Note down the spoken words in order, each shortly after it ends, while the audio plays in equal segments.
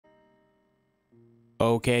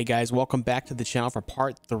Okay guys, welcome back to the channel for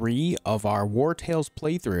part 3 of our Wartales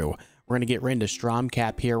playthrough. We're going to get right into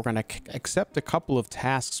Stromcap here. We're going to accept a couple of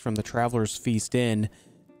tasks from the Traveler's Feast Inn.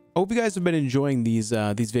 I hope you guys have been enjoying these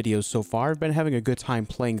videos so far. I've been having a good time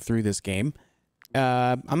playing through this game.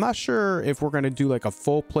 I'm not sure if we're going to do like a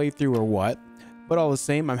full playthrough or what, but all the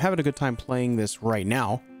same, I'm having a good time playing this right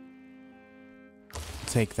now.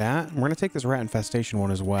 Take that. We're going to take this rat infestation one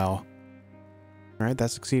as well. All right, that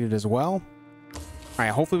succeeded as well. All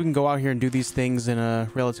right, hopefully we can go out here and do these things in a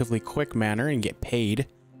relatively quick manner and get paid.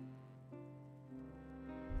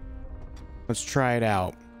 Let's try it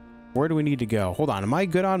out. Where do we need to go? Hold on, am I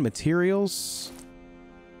good on materials?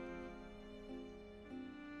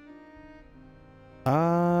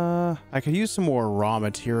 I could use some more raw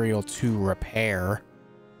material to repair.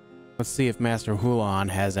 Let's see if Master Hulan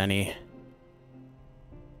has any.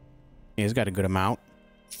 Yeah, he's got a good amount.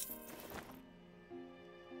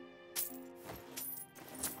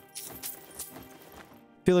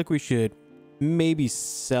 Feel like we should maybe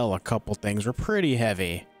sell a couple things. We're pretty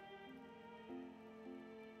heavy.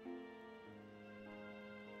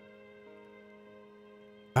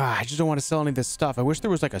 I just don't want to sell any of this stuff. I wish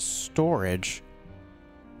there was like a storage.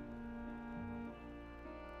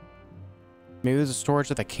 Maybe there's a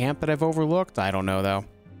storage at the camp that I've overlooked. I don't know though.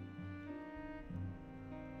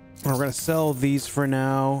 We're going to sell these for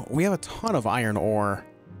now. We have a ton of iron ore.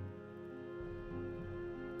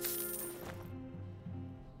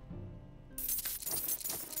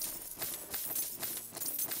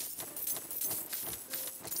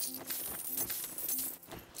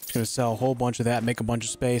 Gonna sell a whole bunch of that, make a bunch of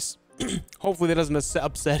space. Hopefully that doesn't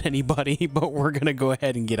upset anybody, but we're gonna go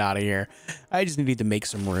ahead and get out of here. I just need to make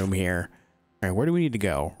some room here. All right, where do we need to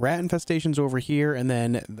go? Rat infestation's over here, and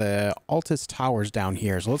then the Altus Tower's down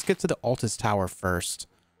here. So let's get to the Altus Tower first.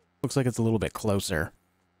 Looks like it's a little bit closer.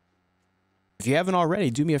 If you haven't already,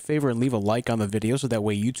 do me a favor and leave a like on the video so that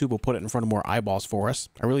way YouTube will put it in front of more eyeballs for us.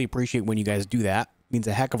 I really appreciate when you guys do that. It means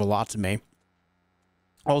a heck of a lot to me.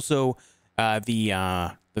 Also,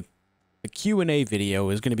 the Q&A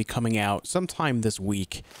video is going to be coming out sometime this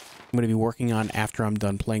week. I'm going to be working on after I'm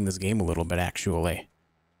done playing this game a little bit, actually.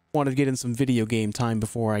 Wanted to get in some video game time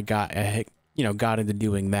before I got into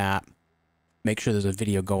doing that. Make sure there's a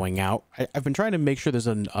video going out. I've been trying to make sure there's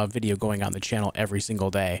a video going on the channel every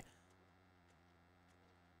single day.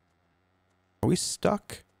 Are we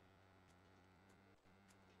stuck?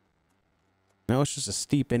 No, it's just a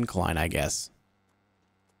steep incline, I guess.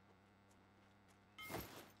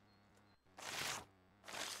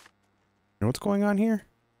 You know what's going on here?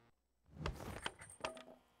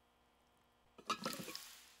 I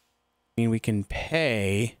mean, we can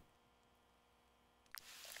pay.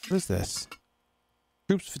 What is this?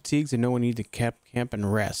 Troops fatigued and no one need to camp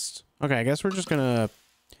and rest. Okay, I guess we're just gonna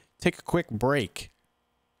take a quick break.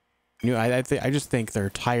 You know, I just think they're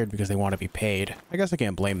tired because they want to be paid. I guess I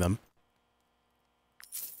can't blame them.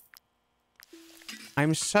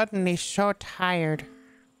 I'm suddenly so tired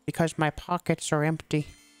because my pockets are empty.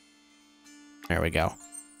 There we go.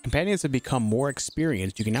 Companions have become more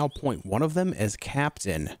experienced. You can now appoint one of them as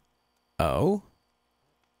captain. Oh?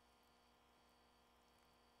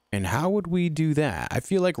 And how would we do that? I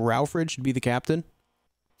feel like Raufrid should be the captain.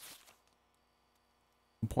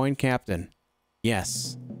 Appoint captain.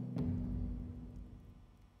 Yes.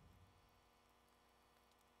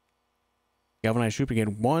 Galvanize troop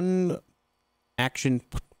again. 1 action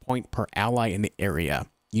point per ally in the area.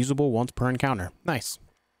 Usable once per encounter. Nice.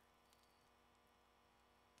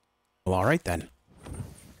 Well, all right then.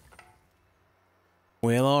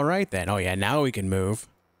 Well, all right then. Oh yeah, now we can move.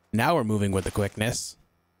 Now we're moving with the quickness.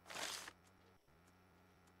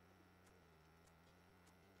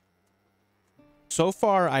 So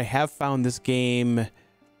far, I have found this game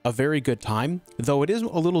a very good time, though it is a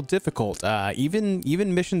little difficult.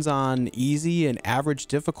 Even missions on easy and average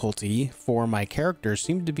difficulty for my characters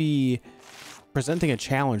seem to be presenting a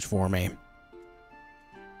challenge for me.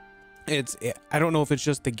 I don't know if it's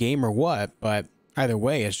just the game or what, but either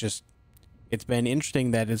way, it's been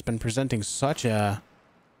interesting that it's been presenting such a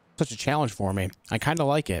challenge for me. I kind of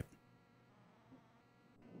like it.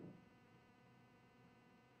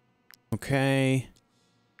 Okay.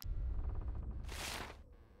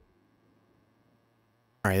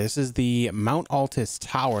 All right, this is the Mount Altus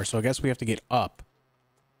Tower, so I guess we have to get up.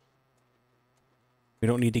 We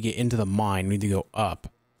don't need to get into the mine. We need to go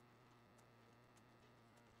up.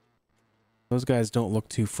 Those guys don't look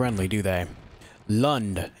too friendly, do they?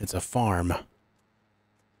 Lund, it's a farm.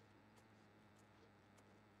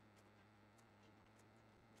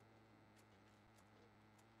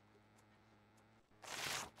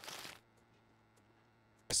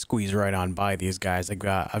 squeeze right on by these guys. I've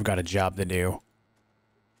got a job to do.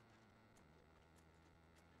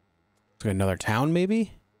 Let's get another town,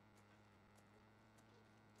 maybe?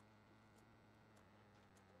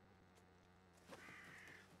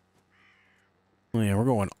 Oh, yeah, we're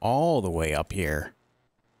going all the way up here.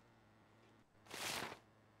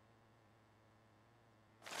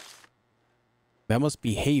 That must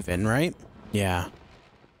be Haven, right? Yeah.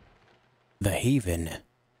 The Haven.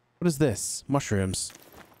 What is this? Mushrooms.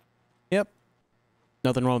 Yep.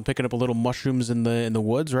 Nothing wrong with picking up a little mushrooms in the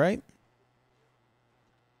woods, right?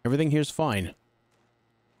 Everything here's fine.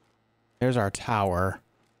 There's our tower.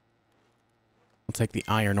 We'll take the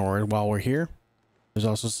iron ore while we're here. There's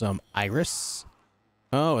also some iris.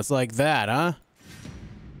 Oh, it's like that, huh?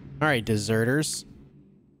 All right, deserters.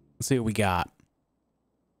 Let's see what we got.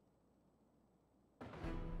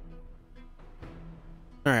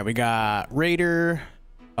 All right, we got raider.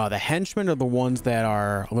 The henchmen are the ones that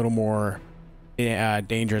are a little more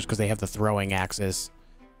dangerous because they have the throwing axes.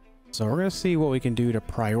 So we're gonna see what we can do to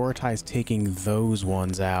prioritize taking those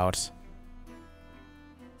ones out.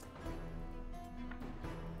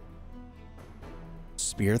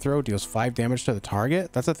 Spear throw deals 5 damage to the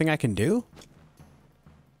target. That's a thing I can do?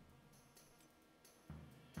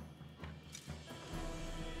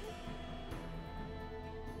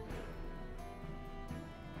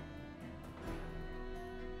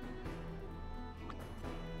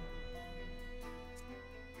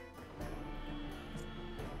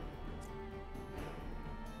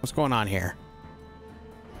 What's going on here?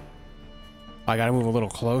 I gotta move a little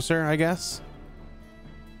closer, I guess.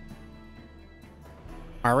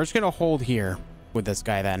 All right, we're just gonna hold here with this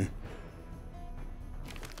guy then.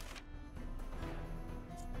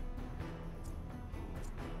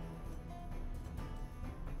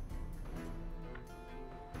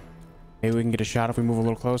 Maybe we can get a shot if we move a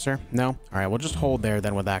little closer. No? All right, we'll just hold there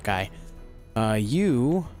then with that guy.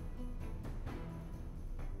 You...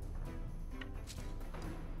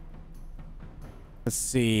 Let's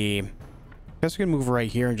see. I guess we can move right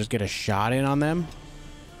here and just get a shot in on them.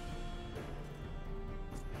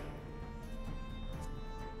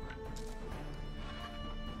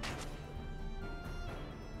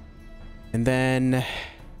 And then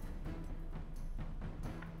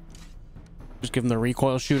just give him the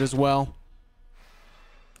recoil shoot as well.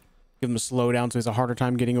 Give him a slowdown so he has a harder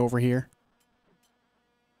time getting over here.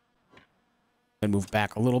 Then move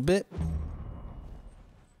back a little bit.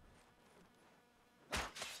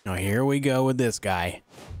 Now here we go with this guy.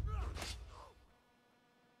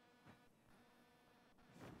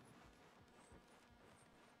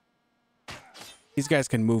 These guys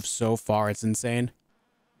can move so far, it's insane.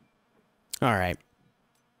 All right.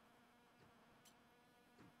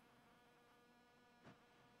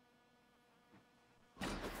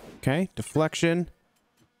 Okay, deflection.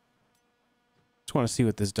 Just want to see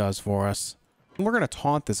what this does for us. And we're going to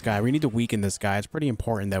taunt this guy. We need to weaken this guy. It's pretty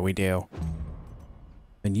important that we do.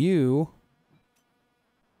 And you...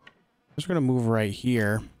 Just going to move right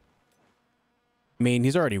here. I mean,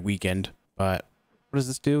 he's already weakened, but what does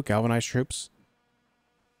this do? Galvanize troops?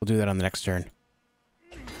 We'll do that on the next turn.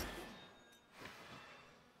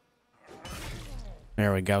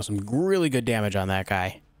 There we go. Some really good damage on that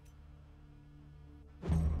guy.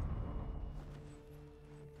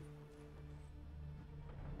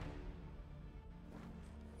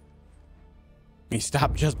 He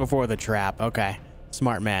stopped just before the trap. Okay.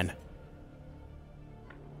 Smart man.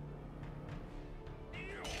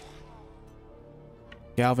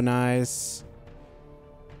 Galvanize.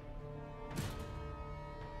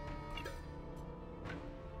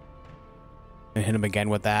 And hit him again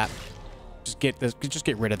with that. Just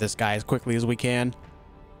get rid of this guy as quickly as we can.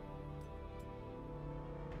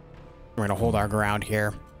 We're gonna hold our ground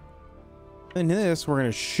here. In this, we're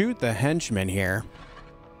gonna shoot the henchman here.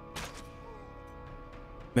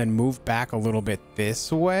 Then move back a little bit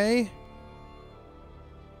this way.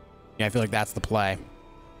 Yeah, I feel like that's the play.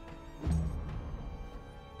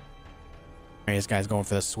 Alright, this guy's going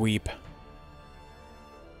for the sweep.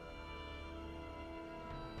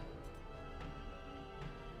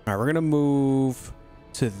 Alright, we're gonna move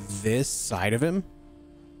to this side of him.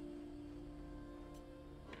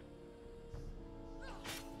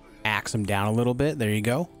 Axe him down a little bit. There you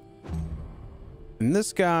go. And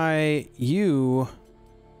this guy, we're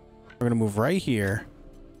gonna move right here.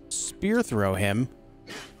 Spear throw him.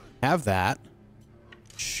 Have that.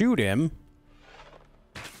 Shoot him.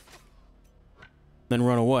 Then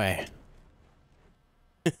run away.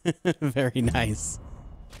 Very nice.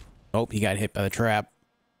 Oh, he got hit by the trap.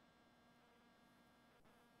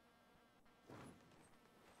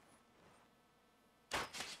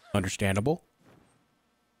 Understandable.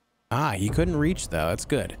 Ah, he couldn't reach though. That's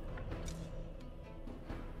good.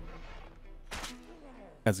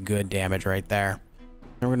 That's good damage right there.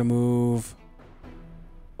 Now we're gonna move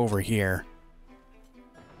over here.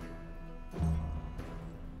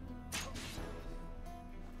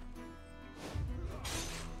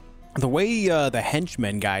 The way the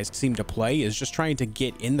henchmen guys seem to play is just trying to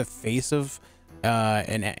get in the face of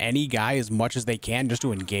any guy as much as they can just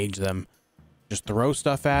to engage them. Just throw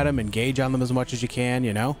stuff at them, engage on them as much as you can,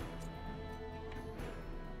 you know?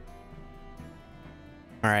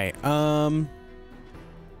 All right. I'm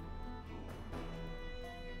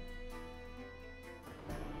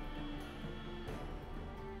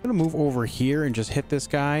gonna move over here and just hit this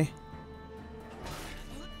guy.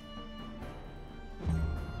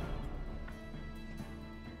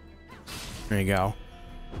 There you go.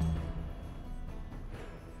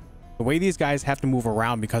 The way these guys have to move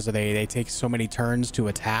around because they take so many turns to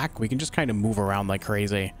attack, we can just kind of move around like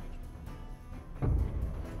crazy.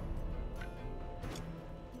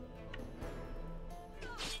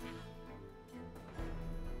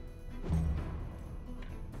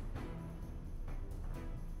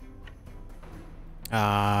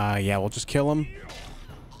 Yeah, we'll just kill him.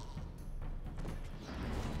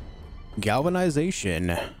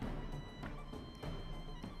 Galvanization.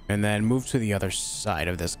 And then move to the other side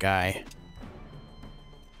of this guy.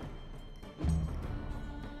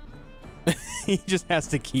 He just has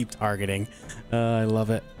to keep targeting. I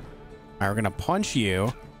love it. All right, we're gonna punch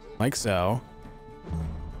you like so.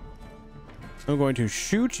 I'm going to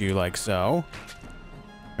shoot you like so.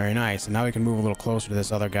 Very nice. And now we can move a little closer to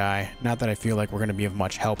this other guy. Not that I feel like we're going to be of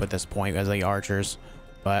much help at this point as the archers,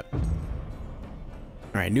 but... All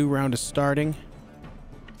right, new round is starting.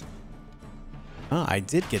 Ah, I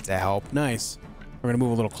did get to help. Nice. We're going to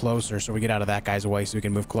move a little closer so we get out of that guy's way so we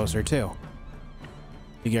can move closer too.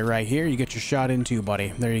 You get right here, you get your shot in too,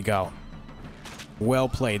 buddy. There you go. Well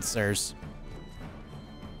played, sirs.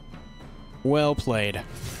 Well played.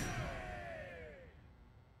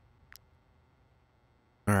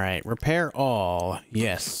 All right, repair all.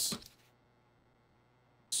 Yes.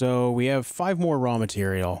 So we have 5 more raw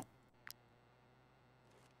material.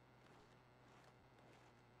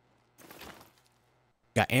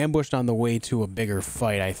 Got ambushed on the way to a bigger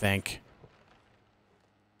fight, I think.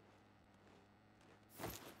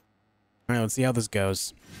 All right, let's see how this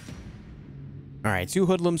goes. All right, 2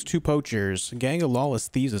 hoodlums, 2 poachers. Gang of lawless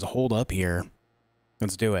thieves is holed up here.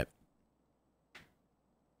 Let's do it.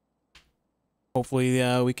 Hopefully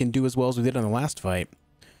we can do as well as we did on the last fight.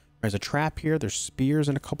 There's a trap here. There's spears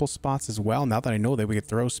in a couple spots as well. Now that I know that we could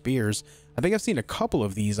throw spears. I think I've seen a couple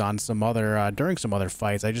of these on some other, during some other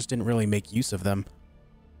fights. I just didn't really make use of them.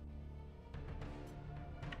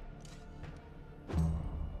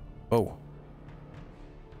 Oh.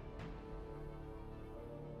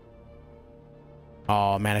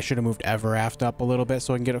 Oh man, I should have moved Everaft up a little bit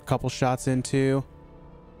so I can get a couple shots in too.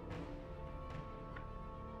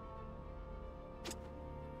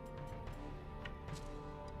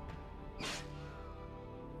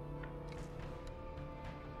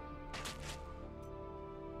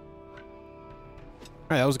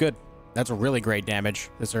 All right, that was good. That's a really great damage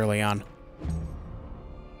this early on.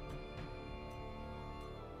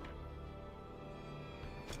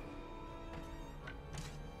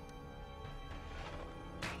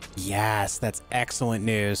 Yes, that's excellent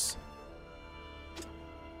news.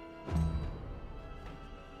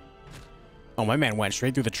 Oh, my man went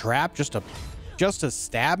straight through the trap just to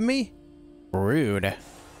stab me? Rude. I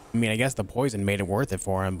mean, I guess the poison made it worth it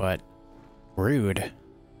for him, but rude.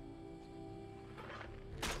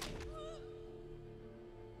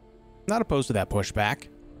 Not opposed to that pushback.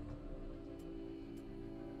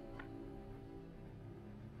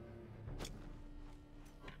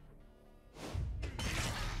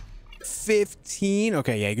 $15.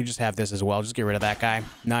 Okay, yeah, you can just have this as well. Just get rid of that guy.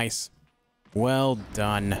 Nice. Well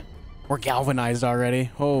done. We're galvanized already.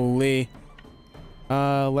 Holy.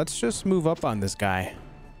 Let's just move up on this guy.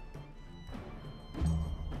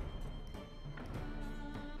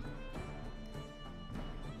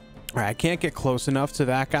 All right, I can't get close enough to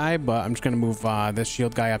that guy, but I'm just going to move this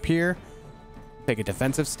shield guy up here. Take a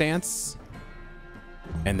defensive stance.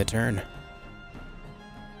 End the turn.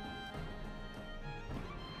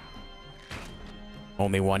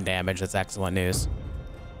 Only 1 damage. That's excellent news.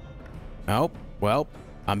 Oh, well,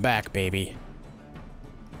 I'm back, baby.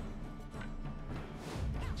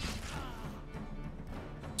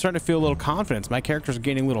 Starting to feel a little confidence. My character's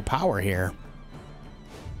gaining a little power here.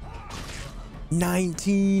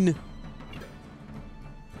 19. All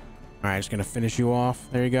right, just gonna finish you off.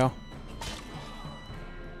 There you go.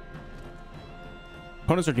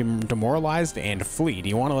 Opponents are demoralized and flee. Do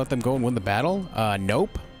you want to let them go and win the battle?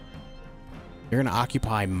 Nope. You're going to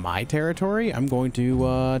occupy my territory? I'm going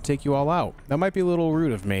to take you all out. That might be a little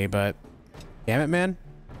rude of me, but damn it, man.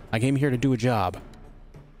 I came here to do a job.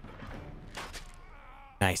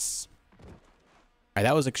 Nice. All right,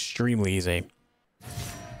 that was extremely easy.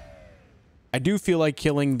 I do feel like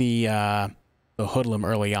killing the hoodlum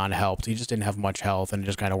early on helped. He just didn't have much health and it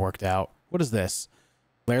just kind of worked out. What is this?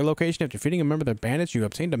 Lair location. After defeating a member of the bandits, you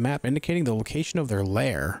obtained a map indicating the location of their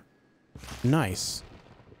lair. Nice.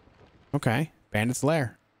 Okay. Bandits'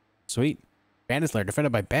 lair. Sweet. Bandits' lair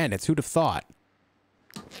defended by bandits. Who'd have thought?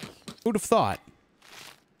 Who'd have thought?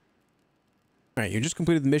 All right, you just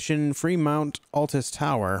completed the mission. Free Mount Altus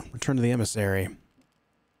Tower. Return to the emissary. All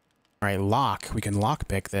right, lock. We can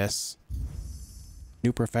lockpick this.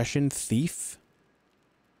 New profession, thief.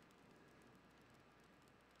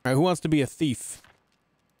 All right, who wants to be a thief?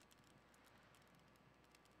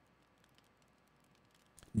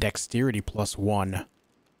 Dexterity +1.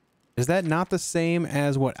 Is that not the same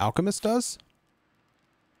as what Alchemist does?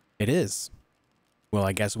 It is. Well,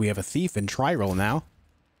 I guess we have a thief in Triral now.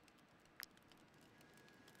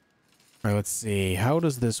 All right, let's see. How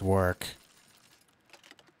does this work?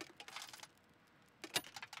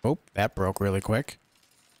 Oh, that broke really quick.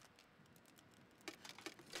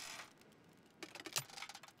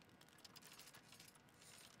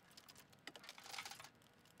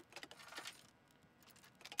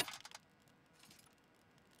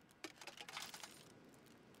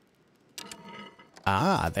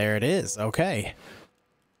 Ah, there it is. Okay.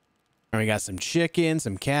 And we got some chicken,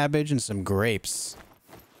 some cabbage, and some grapes.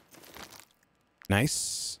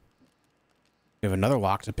 Nice. We have another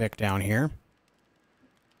lock to pick down here.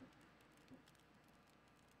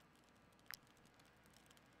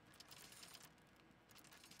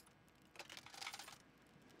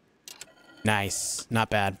 Nice.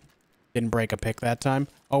 Not bad. Didn't break a pick that time.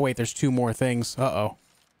 Oh, wait, there's two more things. Uh-oh.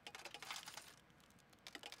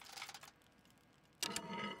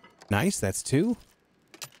 Nice, that's two.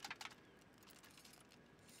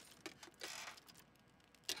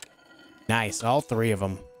 Nice, all three of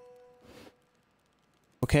them.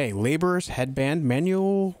 Okay, laborers headband.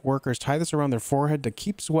 Manual workers tie this around their forehead to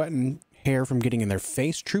keep sweat and hair from getting in their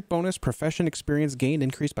face. Troop bonus, profession experience gained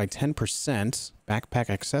increased by 10%. Backpack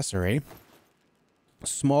accessory.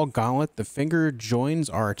 Small gauntlet. The finger joins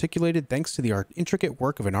are articulated thanks to the intricate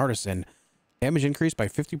work of an artisan. Damage increased by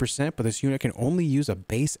 50%, but this unit can only use a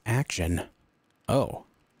base action. Oh.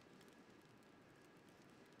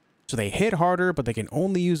 So they hit harder, but they can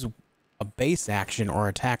only use a base action or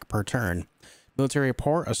attack per turn. Military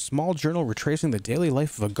report, a small journal retracing the daily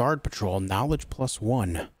life of a guard patrol. Knowledge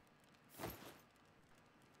 +1.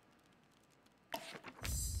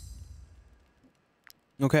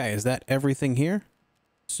 Okay, is that everything here?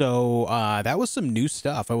 So, that was some new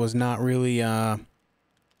stuff. I was not really,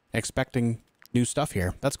 expecting new stuff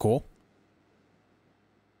here. That's cool.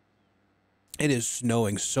 It is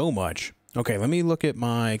snowing so much. Okay, let me look at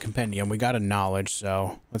my compendium. We got a knowledge,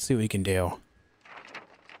 so let's see what we can do.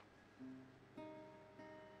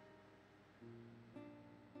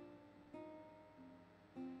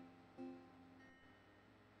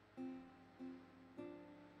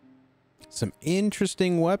 Some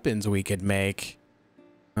interesting weapons we could make.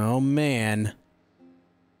 Oh, man.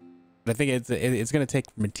 But I think it's going to take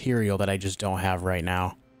material that I just don't have right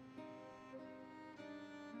now.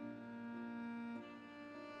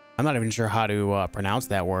 I'm not even sure how to pronounce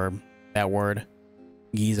that word.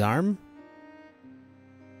 Gizarm?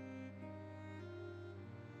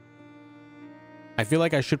 I feel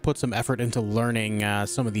like I should put some effort into learning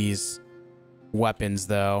some of these weapons,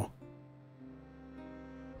 though.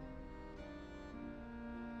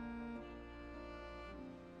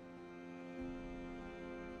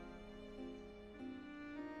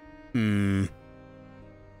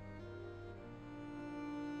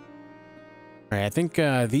 Alright, I think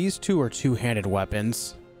these two are two-handed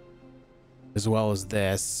weapons. As well as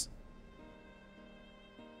this.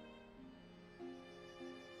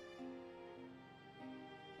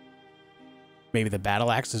 Maybe the battle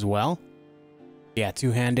axe as well? Yeah,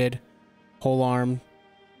 two-handed. Pole arm,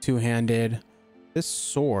 two-handed. This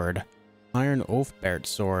sword. Iron Oathbert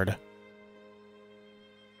sword.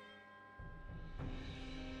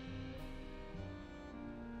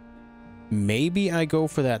 Maybe I go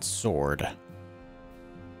for that sword.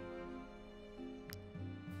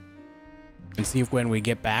 And see if when we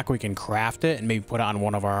get back we can craft it and maybe put it on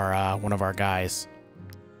one of our guys.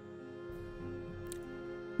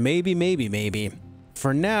 Maybe.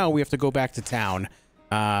 For now, we have to go back to town.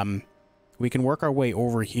 We can work our way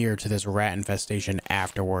over here to this rat infestation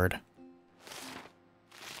afterward.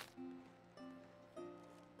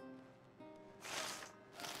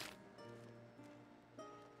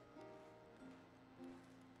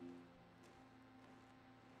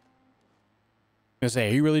 I was gonna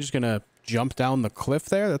say, are you really just gonna jump down the cliff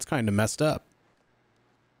there? That's kind of messed up.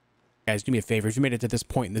 Guys, do me a favor. If you made it to this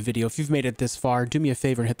point in the video, if you've made it this far, do me a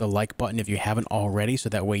favor and hit the like button if you haven't already, so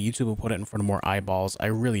that way YouTube will put it in front of more eyeballs. I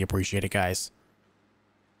really appreciate it, guys.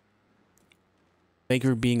 Thank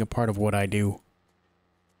you for being a part of what I do.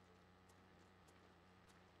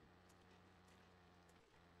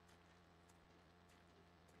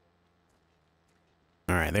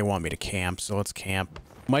 Alright, they want me to camp, so let's camp.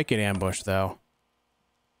 Might get ambushed, though.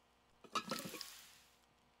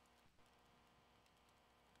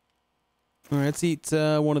 Alright, let's eat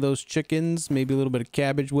one of those chickens. Maybe a little bit of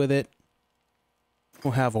cabbage with it.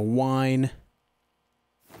 We'll have a wine.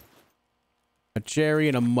 A cherry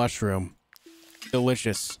and a mushroom.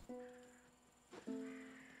 Delicious.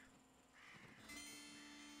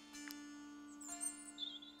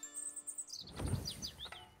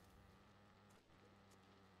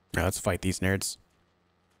 Now let's fight these nerds.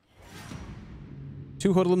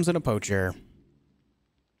 2 hoodlums and a poacher.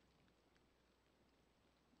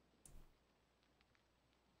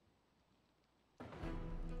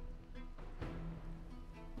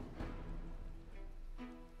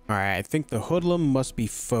 Alright, I think the hoodlum must be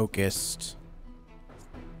focused.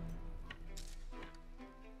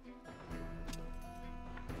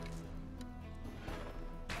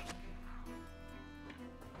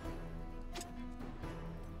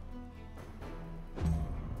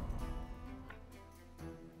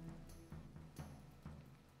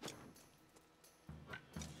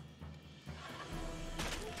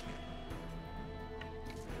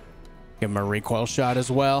 Give him a recoil shot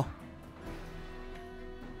as well.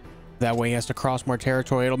 That way he has to cross more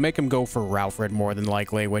territory. It'll make him go for Ralfred more than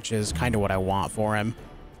likely, which is kind of what I want for him.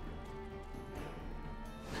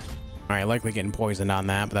 Alright, likely getting poisoned on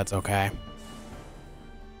that, but that's okay.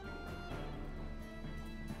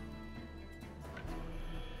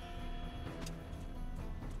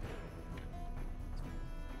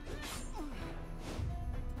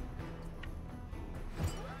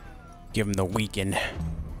 Give him the weaken.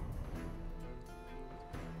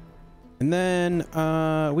 And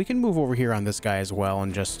then, we can move over here on this guy as well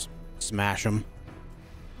and just smash him.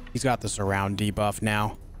 He's got the surround debuff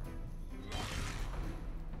now.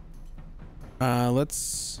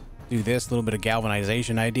 Let's do this little bit of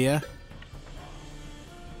galvanization idea.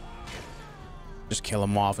 Just kill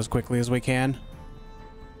him off as quickly as we can.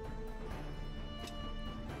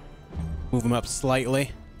 Move him up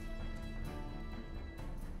slightly.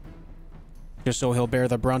 Just so he'll bear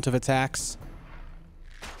the brunt of attacks.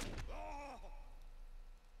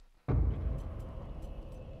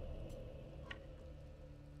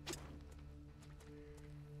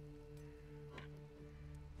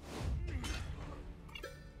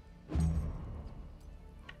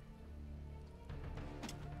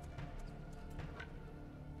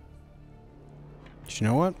 You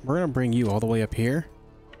know what? We're gonna bring you all the way up here.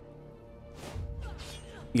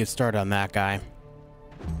 Get started on that guy.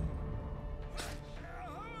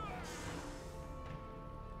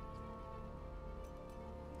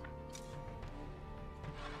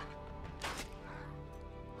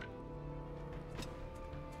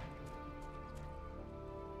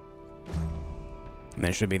 And then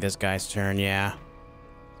it should be this guy's turn, yeah.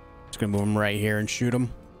 Just gonna move him right here and shoot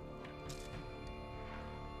him.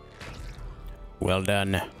 Well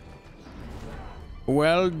done.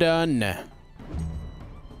 Well done.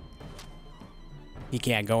 He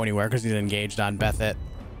can't go anywhere because he's engaged on Bethet.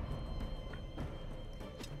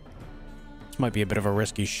 This might be a bit of a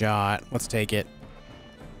risky shot. Let's take it.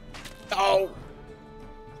 Oh!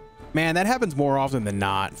 Man, that happens more often than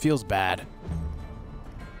not. Feels bad.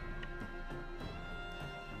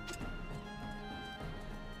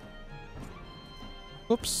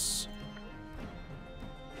 Whoops.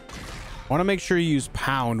 I want to make sure you use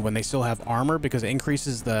pound when they still have armor because it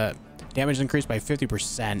increases the damage increased by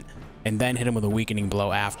 50% and then hit him with a weakening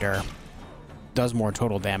blow after. Does more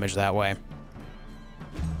total damage that way.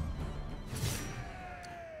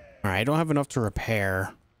 All right, I don't have enough to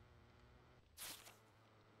repair.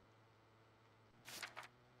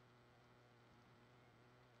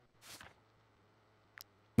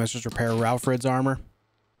 Let's just repair Ralfred's armor.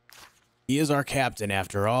 He is our captain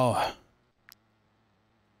after all. All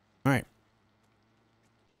right.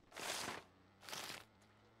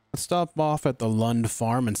 Let's stop off at the Lund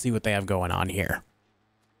farm and see what they have going on here.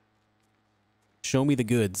 Show me the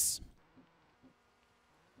goods.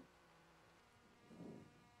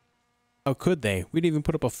 How could they? We didn't even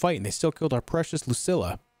put up a fight and they still killed our precious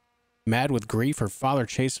Lucilla. Mad with grief, her father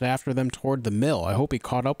chased after them toward the mill. I hope he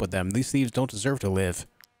caught up with them. These thieves don't deserve to live.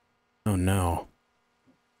 Oh no.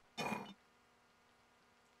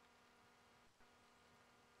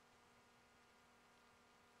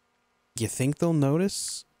 Do you think they'll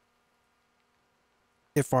notice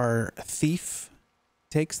if our thief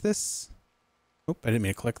takes this? Oop, I didn't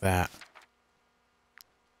mean to click that.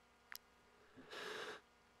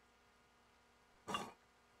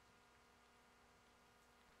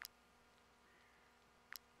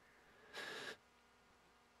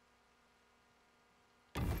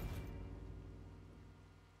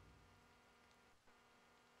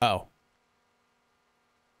 Oh.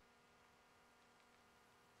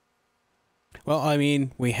 Well, I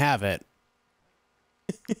mean, we have it.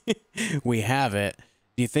 We have it.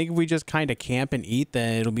 Do you think if we just kind of camp and eat,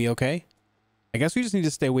 then it'll be okay? I guess we just need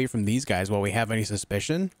to stay away from these guys while we have any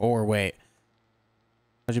suspicion. Or wait.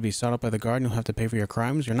 Should you be sought out by the guard and you'll have to pay for your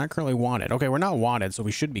crimes? You're not currently wanted. Okay, we're not wanted, so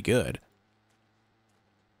we should be good.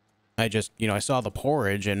 I just, I saw the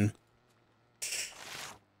porridge and...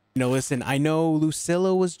 listen, I know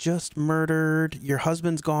Lucilla was just murdered. Your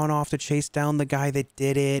husband's gone off to chase down the guy that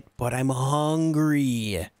did it, but I'm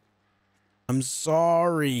hungry. I'm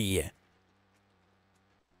sorry.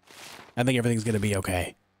 I think everything's going to be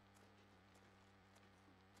okay.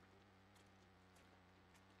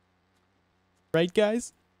 Right,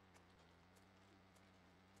 guys?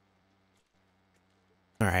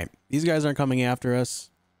 All right. These guys aren't coming after us.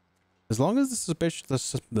 As long as the suspicion,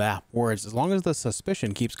 as long as the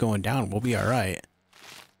suspicion keeps going down, we'll be all right.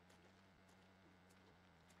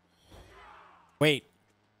 Wait.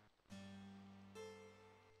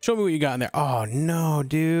 Show me what you got in there. Oh, no,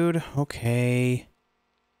 dude. Okay.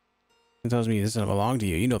 It tells me this doesn't belong to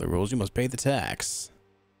you. You know the rules. You must pay the tax.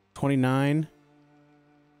 29.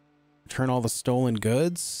 Return all the stolen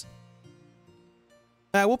goods.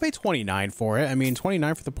 We'll pay 29 for it. I mean,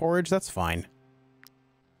 29 for the porridge. That's fine.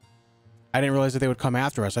 I didn't realize that they would come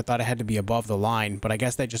after us. I thought it had to be above the line, but I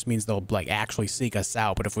guess that just means they'll like actually seek us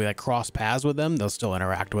out. But if we like cross paths with them, they'll still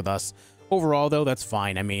interact with us. Overall, though, that's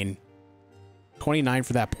fine. I mean, 29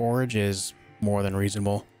 for that porridge is more than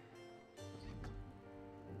reasonable.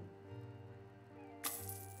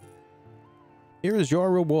 Here is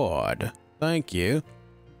your reward. Thank you.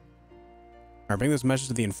 All right, bring this message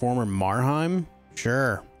to the informer Marheim.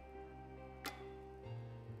 Sure.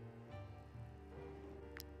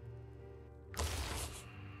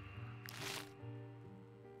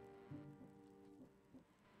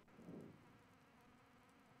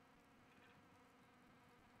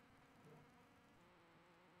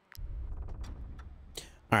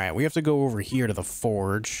 All right, we have to go over here to the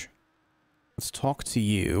forge. Let's talk to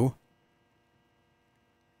you.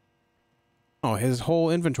 Oh, his whole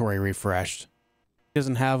inventory refreshed. He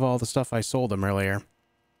doesn't have all the stuff I sold him earlier.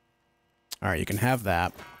 All right, you can have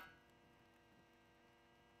that.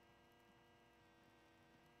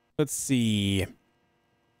 Let's see.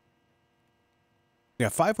 We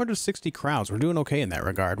got 560 crowns. We're doing okay in that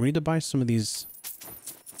regard. We need to buy some of these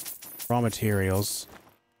raw materials.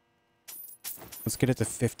 Let's get it to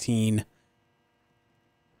 15.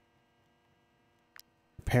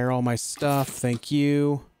 Repair all my stuff. Thank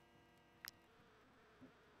you.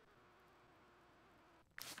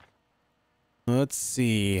 Let's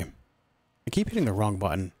see. I keep hitting the wrong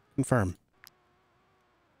button. Confirm.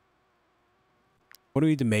 What do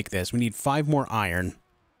we need to make this? We need 5 more iron.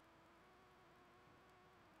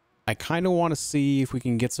 I kind of want to see if we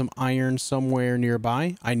can get some iron somewhere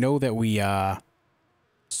nearby. I know that we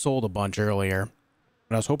sold a bunch earlier,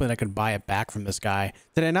 but I was hoping I could buy it back from this guy.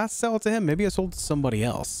 Did I not sell it to him? Maybe I sold it to somebody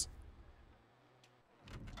else.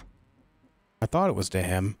 I thought it was to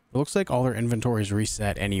him. It looks like all their inventory is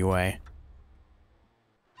reset anyway.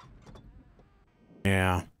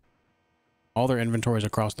 Yeah. All their inventories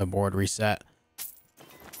across the board reset.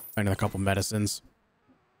 Finding a couple medicines.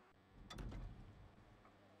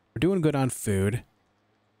 We're doing good on food.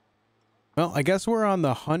 Well, I guess we're on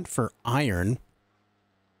the hunt for iron.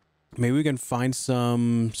 Maybe we can find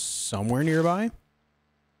some somewhere nearby.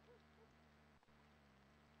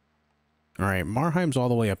 All right, Marheim's all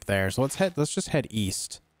the way up there. So let's just head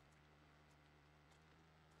east.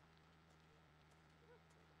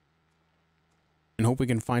 And hope we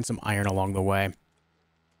can find some iron along the way.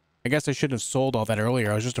 I guess I shouldn't have sold all that earlier.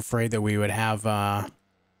 I was just afraid that we would have a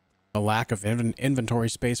lack of inventory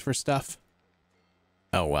space for stuff.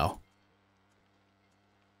 Oh well.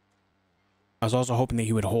 I was also hoping that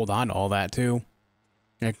he would hold on to all that too.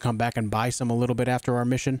 And I could come back and buy some a little bit after our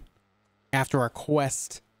mission. After our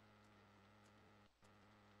quest.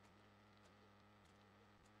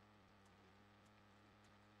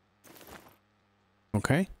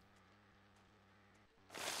 Okay.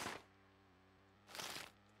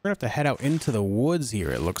 We're gonna have to head out into the woods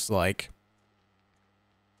here, it looks like.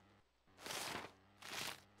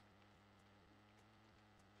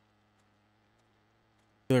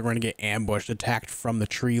 feel like we're gonna get ambushed, attacked from the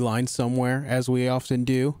tree line somewhere, as we often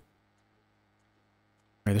do. All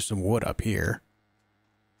right, there's some wood up here.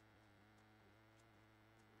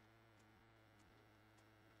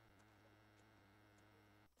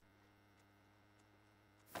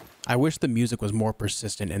 I wish the music was more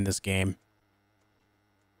persistent in this game.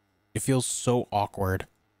 It feels so awkward.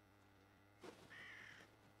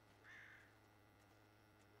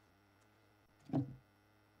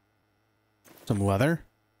 Some leather.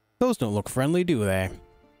 Those don't look friendly, do they?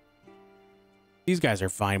 These guys are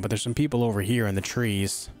fine, but there's some people over here in the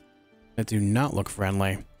trees that do not look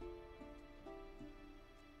friendly.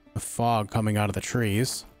 The fog coming out of the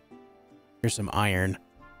trees. Here's some iron.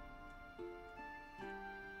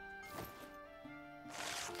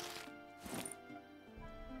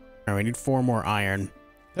 All right, we need 4 more iron.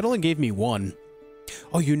 That only gave me 1.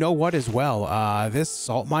 Oh, you know what as well? This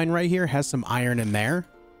salt mine right here has some iron in there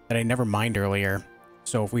that I never mined earlier.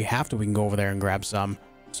 So if we have to, we can go over there and grab some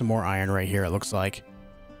more iron right here, it looks like.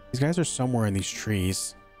 These guys are somewhere in these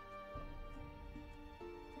trees.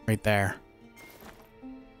 Right there.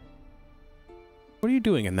 What are you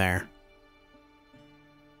doing in there?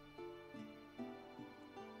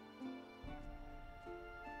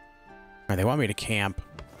 All right, they want me to camp.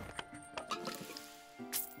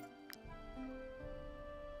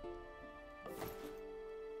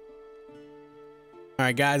 All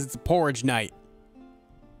right, guys, it's a porridge night.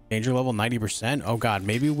 Danger level 90%. Oh god,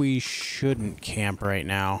 maybe we shouldn't camp right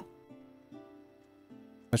now.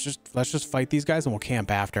 Let's just fight these guys and we'll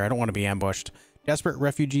camp after. I don't want to be ambushed. Desperate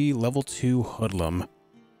refugee level 2 hoodlum.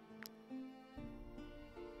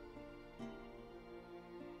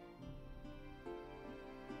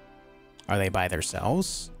 Are they by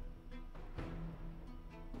themselves?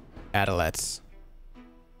 Adolets.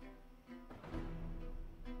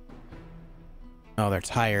 Oh, they're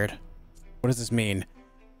tired. What does this mean?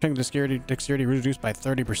 Dexterity reduced by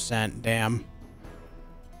 30%. Damn.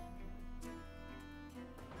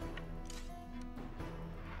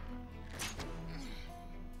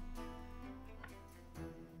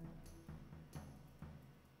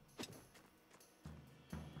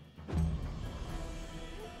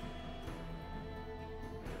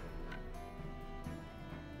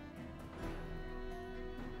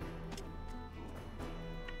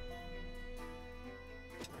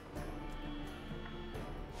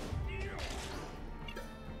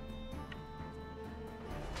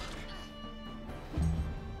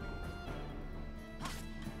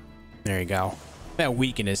 There you go. That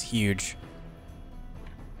weaken is huge.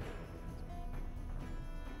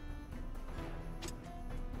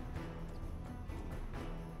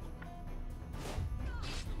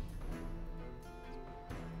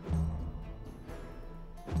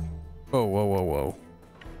 Whoa, whoa, whoa, whoa.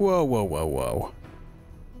 Whoa, whoa, whoa, whoa.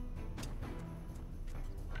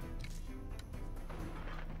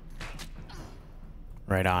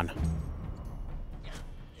 Right on.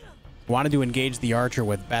 Wanted to engage the archer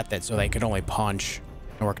with Bethet so they could only punch.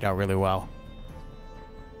 It worked out really well.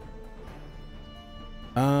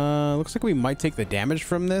 Looks like we might take the damage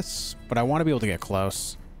from this, but I want to be able to get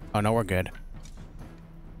close. Oh no, we're good.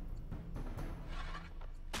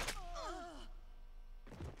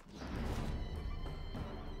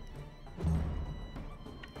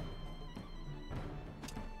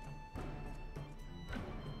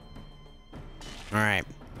 All right.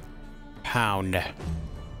 Pound.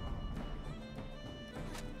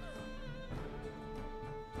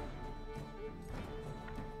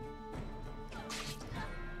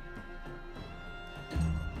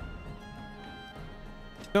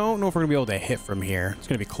 Don't know if we're gonna be able to hit from here. It's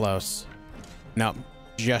gonna be close. Nope,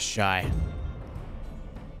 just shy.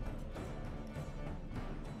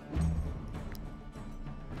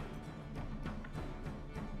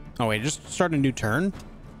 Oh wait, just start a new turn?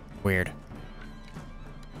 Weird. All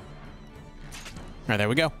right, there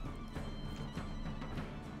we go.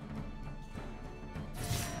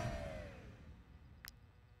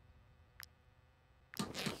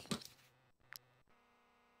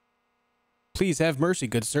 Please have mercy,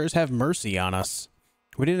 good sirs. Have mercy on us.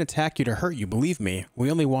 We didn't attack you to hurt you, believe me.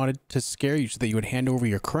 We only wanted to scare you so that you would hand over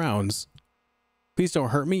your crowns. Please don't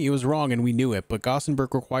hurt me. It was wrong and we knew it, but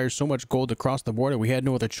Gothenburg requires so much gold to cross the border we had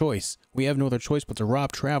no other choice. We have no other choice but to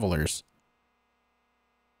rob travelers.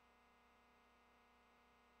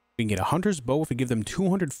 We can get a hunter's bow if we give them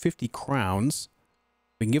 250 crowns.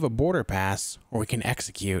 We can give a border pass, or we can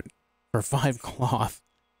execute for 5 cloth.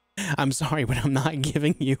 I'm sorry, but I'm not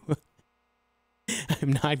giving you...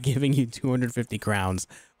 I'm not giving you 250 crowns.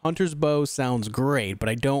 Hunter's bow sounds great, but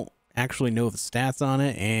I don't actually know the stats on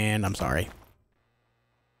it, and I'm sorry.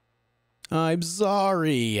 I'm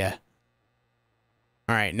sorry. All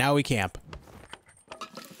All right, now we camp.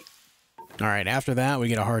 All right, after that, we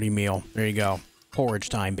get a hearty meal. There you go. Porridge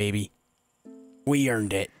time, baby. We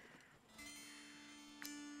earned it.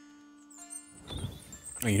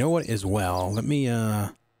 Oh, you know what as well? Let me,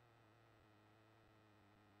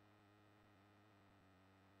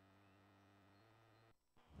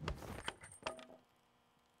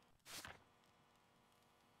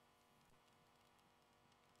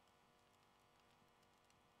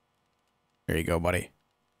 There you go, buddy.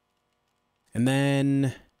 And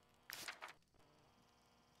then...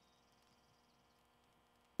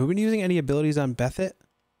 have we been using any abilities on Bethet?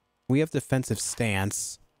 We have defensive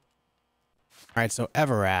stance. Alright, so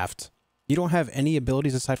Everaft. You don't have any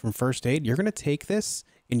abilities aside from first aid. You're gonna take this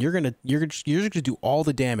and you're gonna do all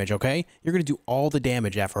the damage, okay? You're gonna do all the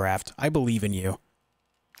damage, Everaft. I believe in you.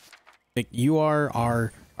 Like, you are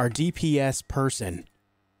our DPS person.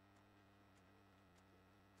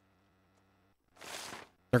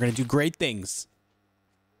 They're gonna do great things.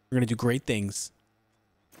 They're gonna do great things.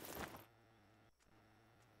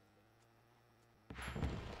 All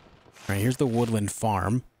right, here's the woodland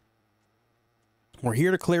farm. We're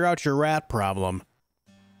here to clear out your rat problem.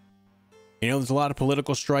 You know, there's a lot of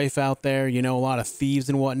political strife out there, you know, a lot of thieves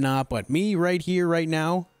and whatnot, but me right here, right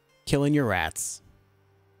now, killing your rats.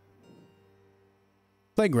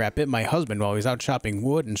 Plague rat bit my husband while he was out chopping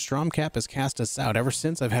wood, and Stromcap has cast us out. Ever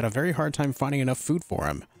since, I've had a very hard time finding enough food for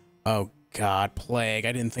him. Oh, God, Plague.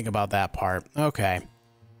 I didn't think about that part. Okay.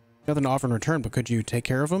 Nothing to offer in return, but could you take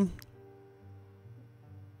care of him?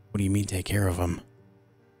 What do you mean, take care of him?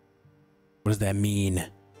 What does that mean? I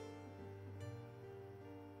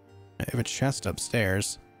have a chest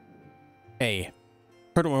upstairs. Hey,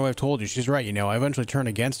 heard what my wife told you. She's right, you know. I eventually turn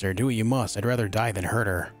against her. Do what you must. I'd rather die than hurt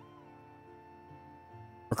her.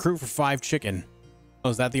 Recruit for 5 chicken. Oh,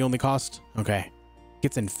 is that the only cost? Okay.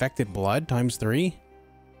 Gets infected blood times 3?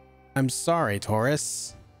 I'm sorry,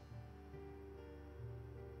 Taurus.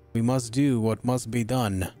 We must do what must be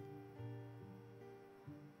done.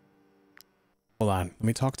 Hold on. Let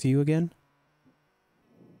me talk to you again.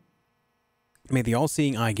 May the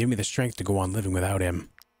all-seeing eye give me the strength to go on living without him.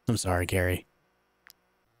 I'm sorry, Carrie.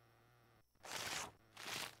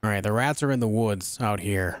 Alright, the rats are in the woods out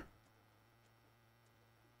here.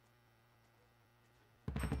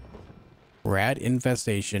 Rat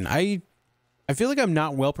infestation. I feel like I'm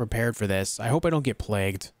not well prepared for this. I hope I don't get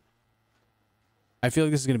plagued. I feel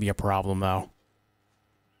like this is going to be a problem, though.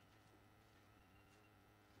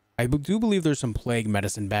 I do believe there's some plague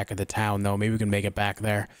medicine back at the town, though. Maybe we can make it back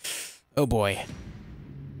there. Oh, boy.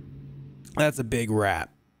 That's a big rat.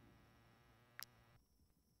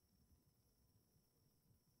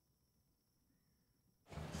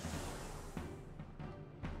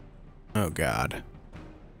 Oh, God.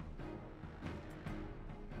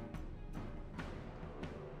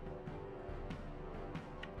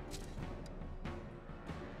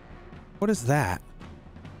 What is that?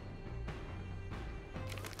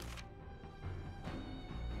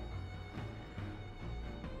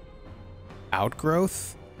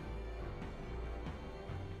 Outgrowth?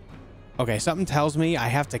 Okay, something tells me I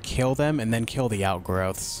have to kill them and then kill the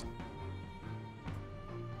outgrowths.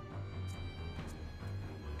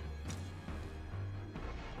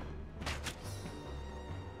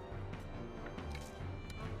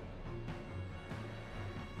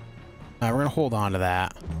 Alright, we're gonna hold on to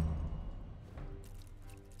that.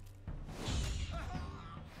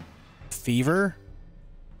 Fever?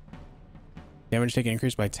 Damage taken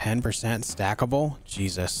increased by 10%. Stackable?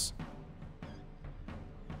 Jesus.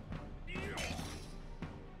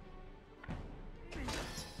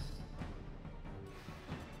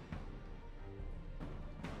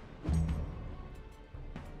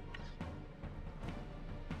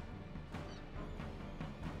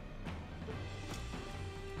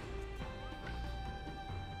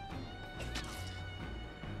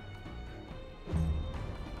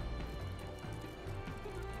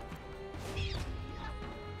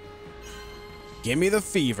 Give me the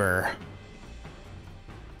fever.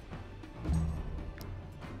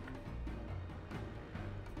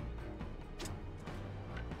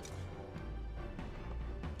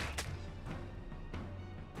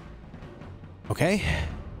 Okay.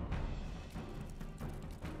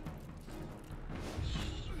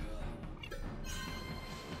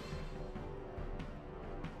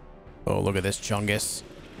 Oh, look at this chungus.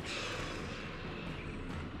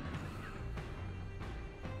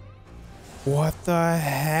 What the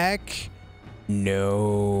heck?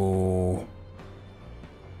 No.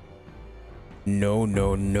 No,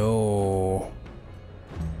 no, no.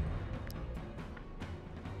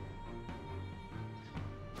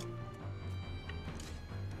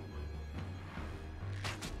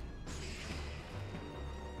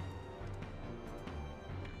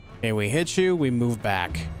 Okay, we hit you, we move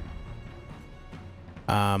back.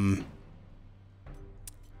 Oh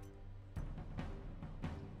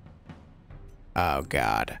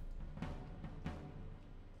God.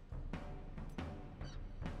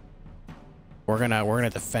 We're gonna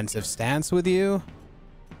defensive stance with you.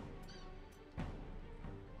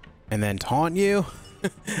 And then taunt you,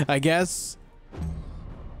 I guess.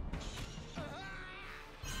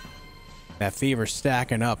 That fever's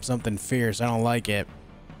stacking up, something fierce. I don't like it.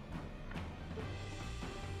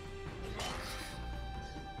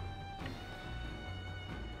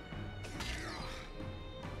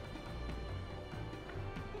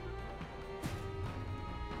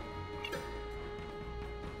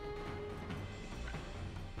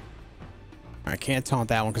 I can't taunt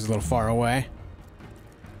that one because it's a little far away.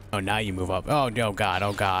 Oh, now you move up. Oh, no, God.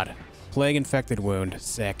 Oh, God. Plague infected wound.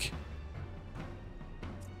 Sick.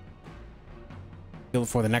 Heal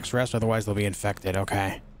before the next rest, otherwise they'll be infected.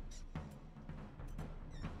 Okay.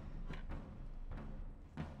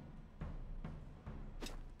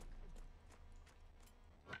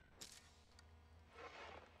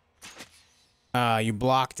 You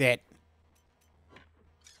blocked it.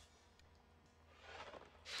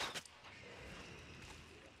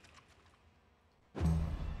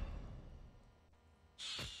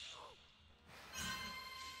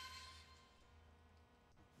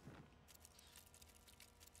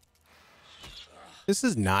 This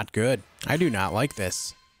is not good. I do not like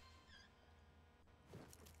this.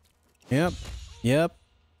 Yep. Yep.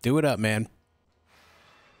 Do it up, man.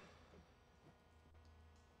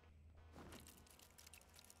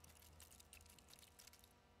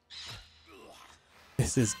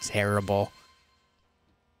 This is terrible.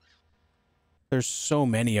 There's so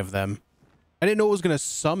many of them. I didn't know it was going to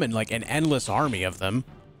summon like an endless army of them.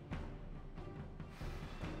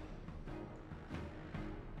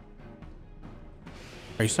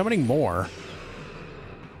 Are you summoning more?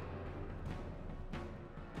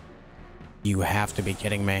 You have to be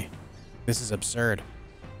kidding me. This is absurd.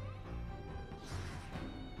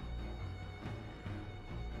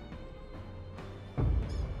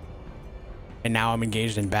 And now I'm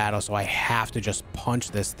engaged in battle, so I have to just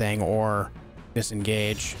punch this thing or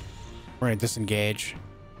disengage. We're gonna disengage.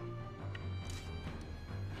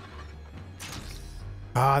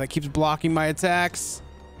 Ah, that keeps blocking my attacks.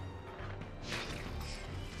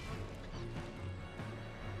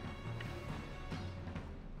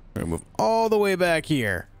 We're gonna move all the way back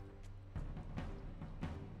here.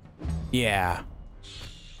 Yeah.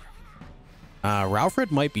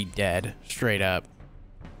 Ralfred might be dead, straight up.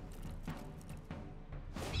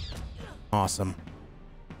 Awesome.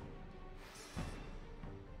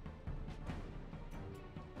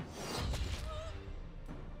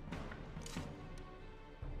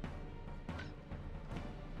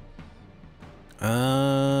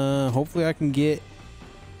 Hopefully I can get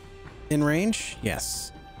in range.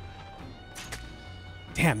 Yes.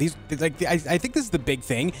 Damn, these like I think this is the big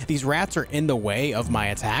thing. These rats are in the way of my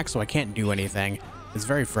attack, so I can't do anything. It's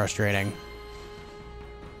very frustrating.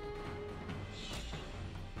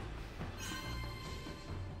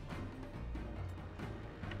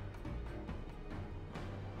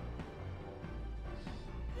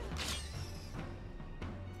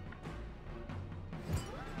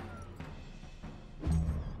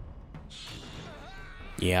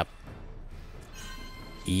 Yep.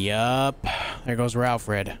 Yup. There goes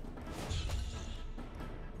Ralfred.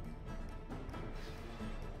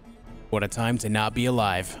 What a time to not be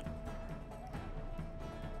alive.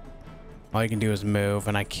 All you can do is move,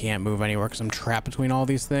 and I can't move anywhere because I'm trapped between all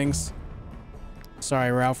these things.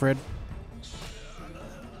 Sorry, Ralfred.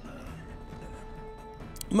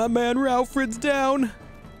 My man Ralfred's down.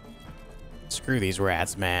 Screw these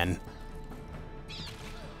rats, man.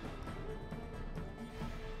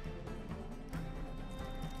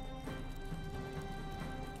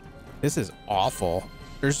 This is awful.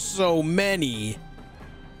 There's so many.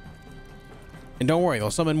 And don't worry, they'll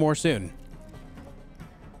summon more soon.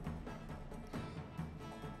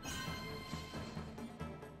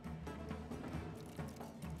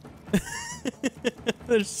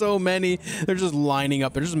 There's so many. They're just lining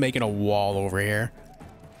up. They're just making a wall over here.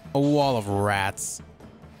 A wall of rats.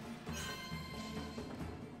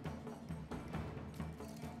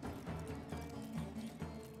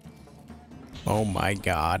 Oh my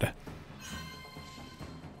God.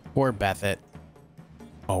 Poor Bethet.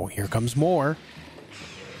 Oh, here comes more.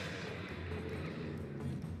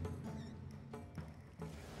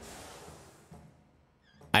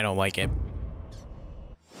 I don't like it.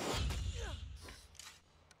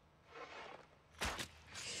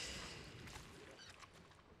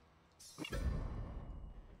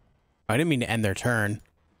 I didn't mean to end their turn.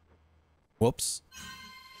 Whoops.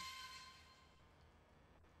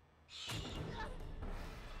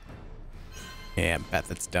 Yeah, bet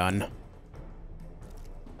that's done.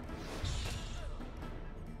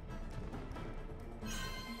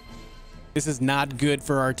 This is not good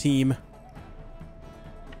for our team.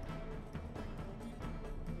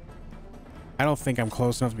 I don't think I'm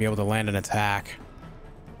close enough to be able to land an attack.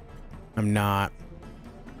 I'm not.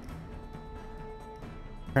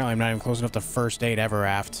 Apparently I'm not even close enough to first aid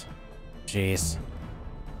Everaft. Jeez.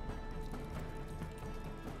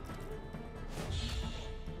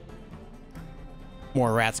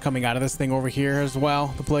 More rats coming out of this thing over here as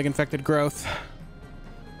well. The plague infected growth.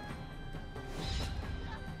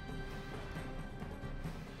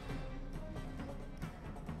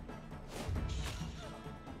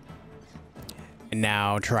 And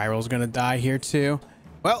now Trirol's gonna die here too.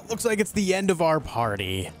 Well, looks like it's the end of our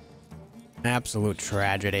party. Absolute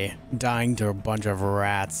tragedy. Dying to a bunch of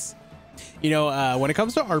rats. You know, when it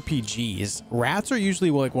comes to RPGs, rats are usually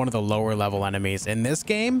like one of the lower level enemies. In this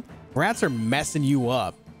game, rats are messing you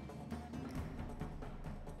up.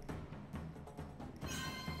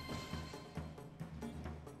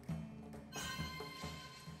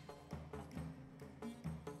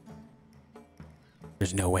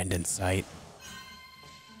 There's no end in sight.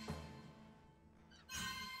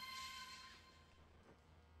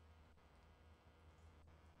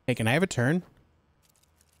 Hey, can I have a turn?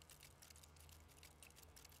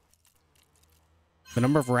 The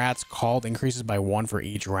number of rats called increases by 1 for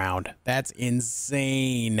each round. That's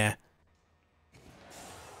insane.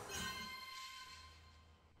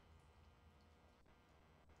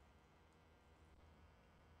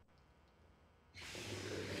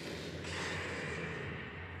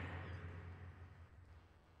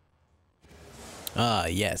 Ah,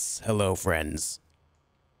 yes. Hello, friends.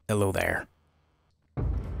 Hello there.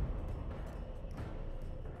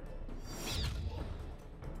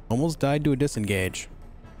 Almost died to a disengage.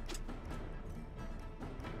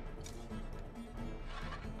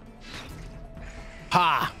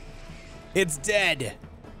 Ha! It's dead!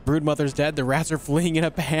 Broodmother's dead. The rats are fleeing in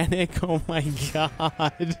a panic. Oh my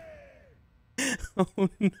god. Oh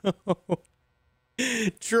no.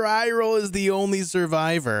 Trirol is the only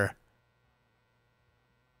survivor.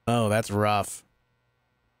 Oh, that's rough.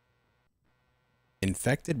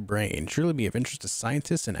 Infected brain. Surely be of interest to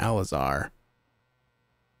scientists in Alazar.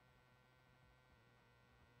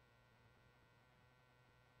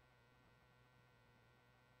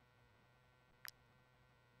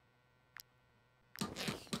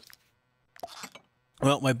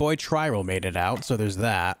 Well, my boy Trirol made it out, so there's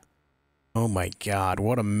that. Oh my god,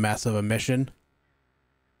 what a mess of a mission.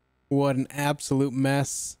 What an absolute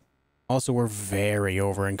mess. Also, we're very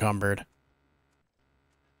over-encumbered.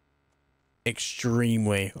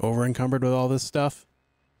 Extremely over-encumbered with all this stuff.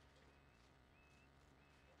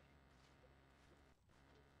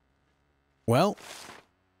 Well,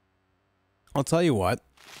 I'll tell you what.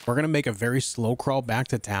 We're going to make a very slow crawl back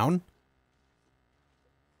to town.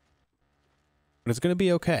 But it's going to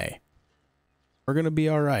be okay. We're going to be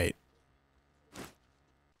all right.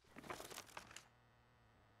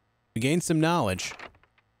 We gained some knowledge.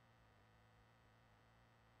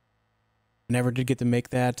 Never did get to make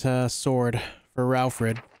that sword for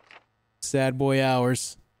Ralfred. Sad boy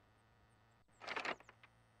hours.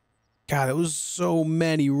 God, that was so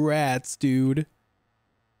many rats, dude.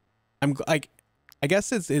 I'm like, I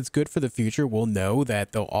guess it's good for the future. We'll know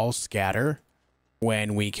that they'll all scatter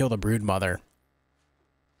when we kill the Broodmother.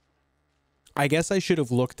 I guess I should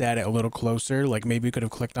have looked at it a little closer. Like maybe we could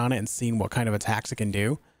have clicked on it and seen what kind of attacks it can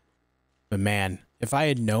do. But man, if I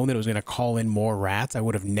had known that it was going to call in more rats, I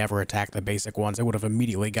would have never attacked the basic ones. I would have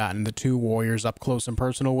immediately gotten the 2 warriors up close and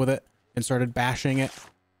personal with it and started bashing it.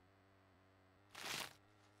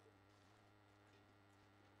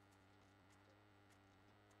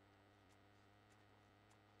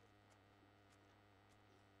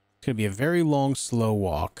 It's going to be a very long, slow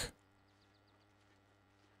walk.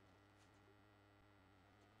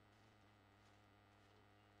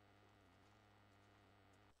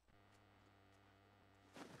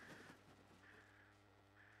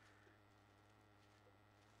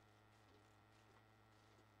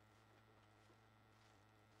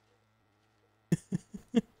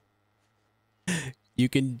 You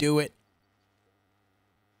can do it.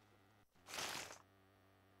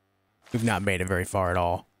 We've not made it very far at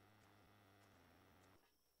all.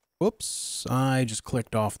 Whoops, I just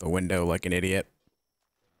clicked off the window like an idiot.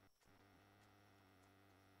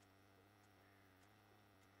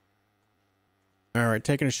 Alright,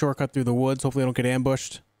 taking a shortcut through the woods. Hopefully I don't get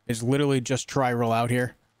ambushed. It's literally just Trirol out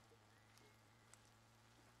here.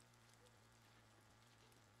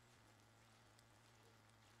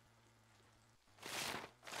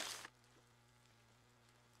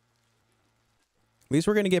 At least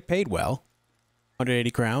we're going to get paid well.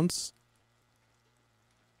 180 crowns.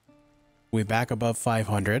 We back above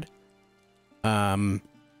 500.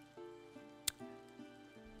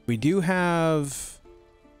 We do have...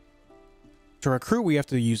 To recruit, we have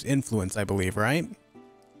to use influence, I believe, right?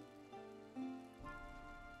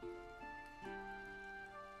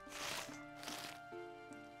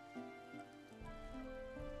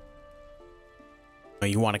 Oh,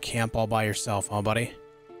 you want to camp all by yourself, huh, buddy?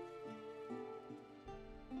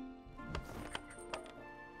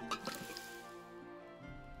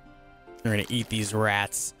 We're gonna eat these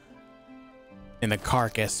rats in the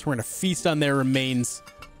carcass. We're gonna feast on their remains.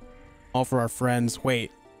 All for our friends.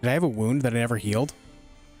 Wait, did I have a wound that I never healed?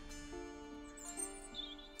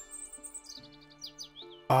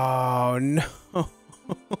 Oh no.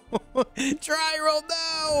 Try roll,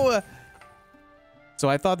 no. So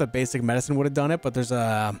I thought the basic medicine would have done it, but there's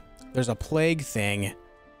a plague thing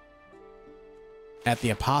at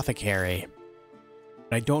the apothecary.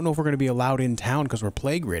 But I don't know if we're going to be allowed in town because we're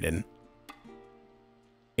plague ridden.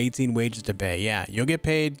 18 wages to pay. Yeah, you'll get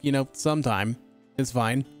paid, you know, sometime. It's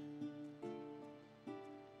fine.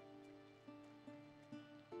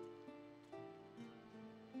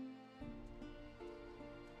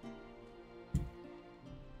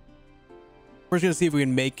 We're just gonna see if we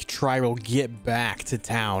can make Tyrell get back to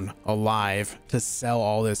town alive to sell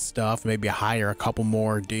all this stuff. Maybe hire a couple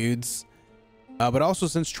more dudes. But also,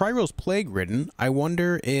 since Tyrell's plague ridden, I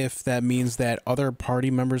wonder if that means that other party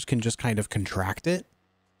members can just kind of contract it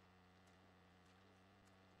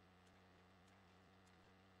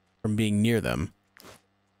from being near them.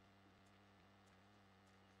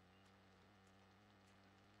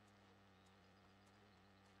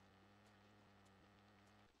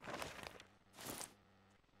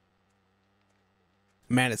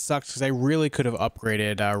 Man, it sucks because I really could have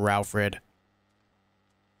upgraded Ralfred.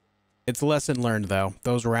 It's lesson learned, though.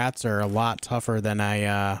 Those rats are a lot tougher than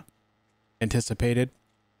I anticipated.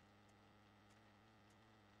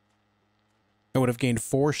 I would have gained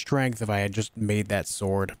 4 strength if I had just made that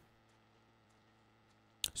sword.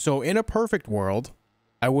 So in a perfect world,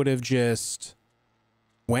 I would have just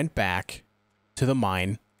went back to the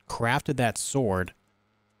mine, crafted that sword,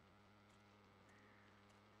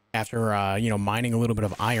 after, you know, mining a little bit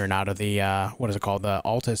of iron out of the, what is it called? The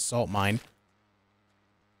Altus salt mine.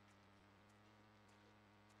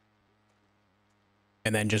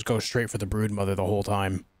 And then just go straight for the brood mother the whole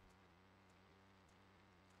time.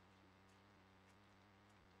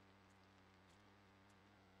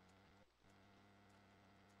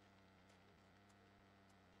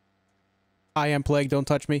 I am plague, don't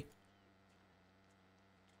touch me.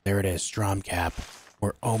 There it is, Stromcap.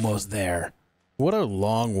 We're almost there. What a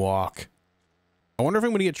long walk. I wonder if I'm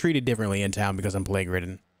going to get treated differently in town because I'm plague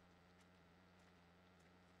ridden.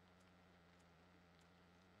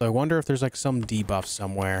 So I wonder if there's like some debuff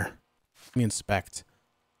somewhere. Let me inspect.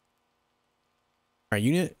 Our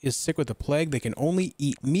unit is sick with the plague. They can only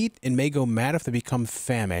eat meat and may go mad if they become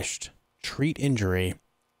famished. Treat injury.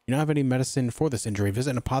 You don't have any medicine for this injury. Visit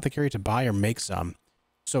an apothecary to buy or make some.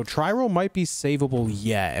 So Tyrell might be savable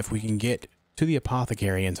yet if we can get to the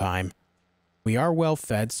apothecary in time. We are well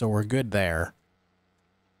fed, so we're good there.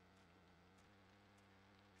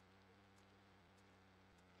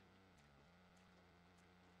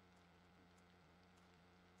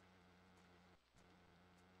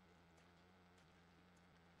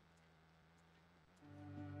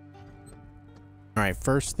 All right,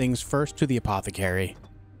 first things first, to the apothecary.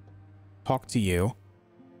 Talk to you.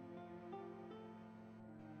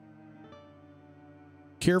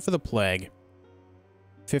 Cure for the plague.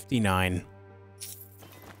 59.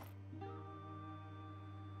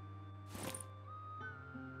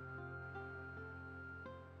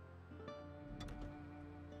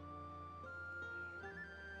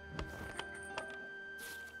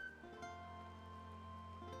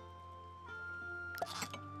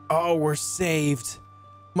 Oh, we're saved.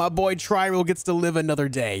 My boy Tyrell gets to live another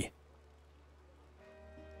day.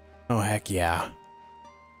 Oh, heck yeah.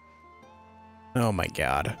 Oh, my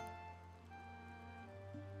God.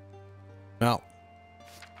 Well,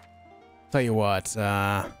 tell you what,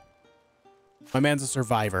 my man's a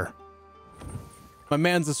survivor. My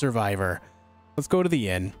man's a survivor. Let's go to the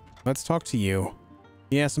inn. Let's talk to you.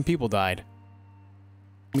 Yeah, some people died.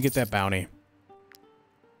 Let me get that bounty.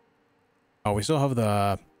 Oh, we still have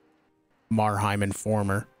the Marheim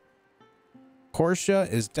Informer. Portia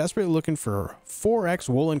is desperately looking for 4x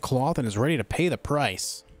woolen cloth and is ready to pay the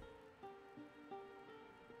price.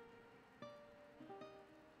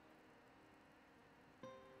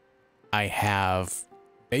 I have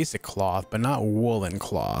basic cloth, but not woolen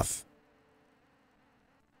cloth.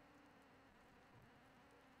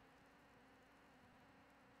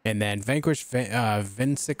 And then vanquish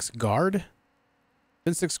Vinsix guard.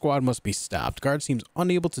 Vinsix squad must be stopped. Guard seems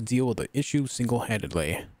unable to deal with the issue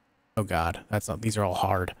single-handedly. Oh god, that's not. These are all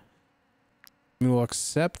hard. We will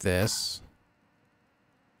accept this.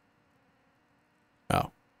 Oh,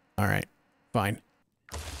 all right, fine.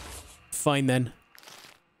 Fine then.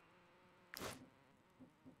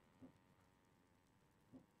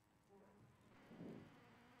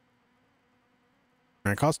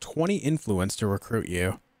 It costs 20 influence to recruit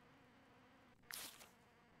you.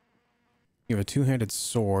 You have a two-handed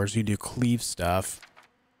sword, so you do cleave stuff.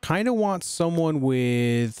 Kind of want someone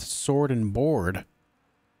with sword and board.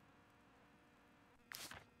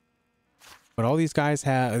 But all these guys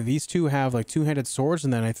have, these two have like two-handed swords,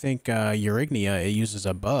 and then I think Eurignia, it uses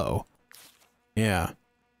a bow. Yeah.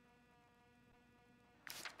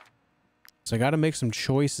 So I got to make some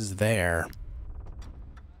choices there.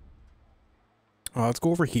 Let's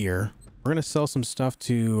go over here. We're going to sell some stuff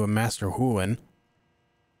to Master Hulin.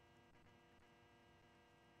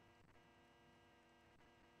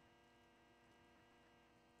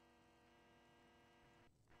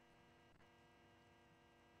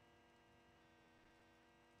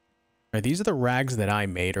 All right, these are the rags that I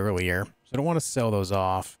made earlier, so I don't want to sell those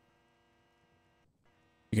off.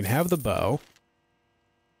 You can have the bow.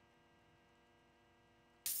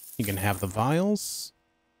 You can have the vials.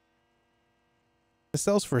 This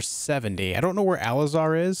sells for 70. I don't know where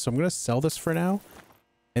Alizar is, so I'm going to sell this for now.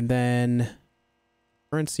 And then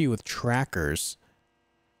currency with trackers.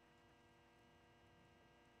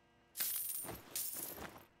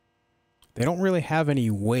 They don't really have any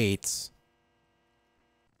weights.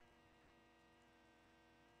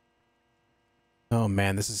 Oh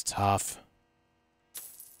man, this is tough.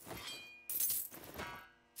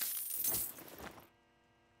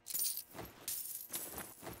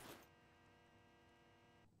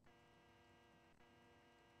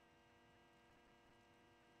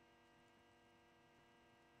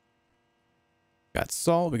 Got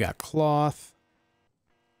salt, we got cloth.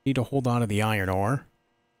 Need to hold on to the iron ore.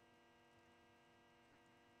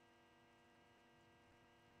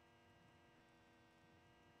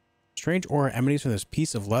 Strange aura emanates from this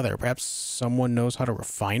piece of leather. Perhaps someone knows how to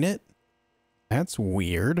refine it? That's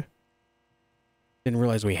weird. Didn't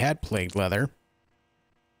realize we had plagued leather.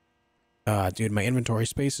 Dude, my inventory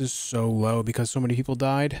space is so low because so many people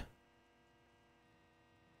died.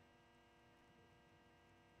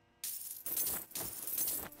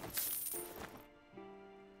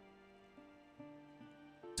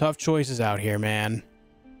 Tough choices out here, man.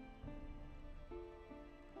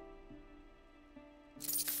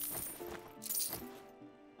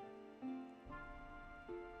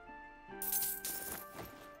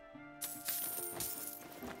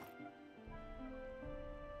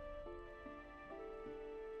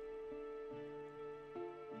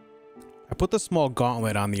 I put the small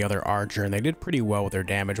gauntlet on the other archer, and they did pretty well with their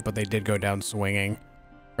damage, but they did go down swinging.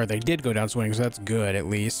 Or they did go down swinging, so that's good, at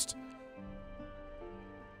least.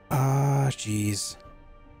 Jeez.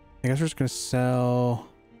 I guess we're just gonna sell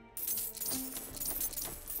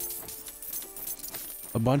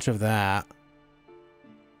a bunch of that.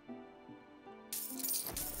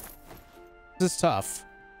 This is tough.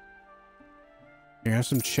 Here, have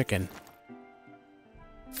some chicken.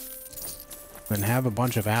 And have a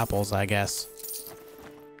bunch of apples, I guess.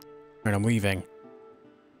 Alright, I'm leaving.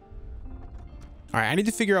 Alright, I need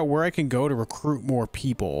to figure out where I can go to recruit more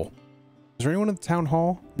people. Is there anyone at the town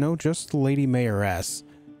hall? No, just the Lady Mayoress.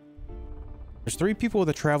 There's 3 people with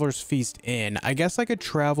the Traveler's Feast Inn. I guess I could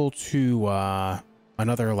travel to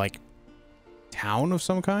another, like, town of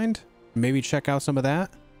some kind. Maybe check out some of that.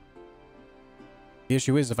 The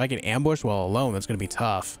issue is, if I get ambushed while alone, that's going to be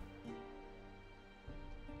tough.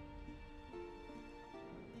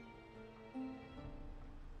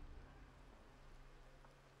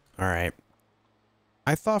 Alright.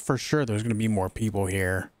 I thought for sure there was going to be more people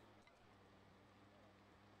here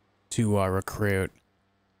to recruit.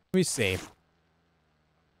 Let me see.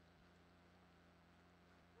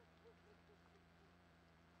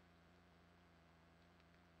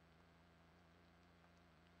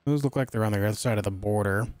 Those look like they're on the other side of the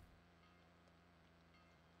border.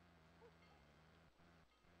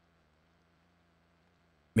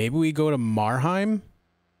 Maybe we go to Marheim?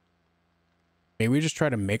 Maybe we just try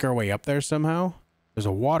to make our way up there somehow? There's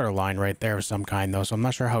a water line right there of some kind, though, so I'm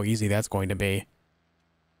not sure how easy that's going to be.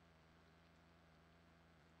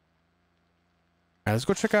 Alright, let's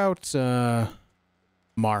go check out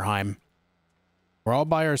Marheim. We're all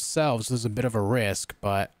by ourselves, so there's a bit of a risk,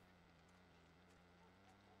 but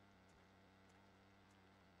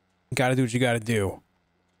you gotta do what you gotta do.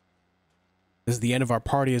 This is the end of our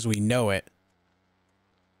party as we know it.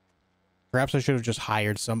 Perhaps I should have just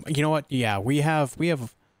hired some. You know what? Yeah, we have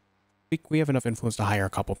enough influence to hire a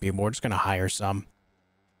couple people. We're just gonna hire some.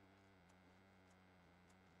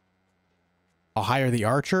 I'll hire the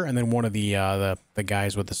archer and then one of the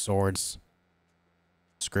guys with the swords.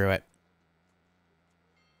 Screw it.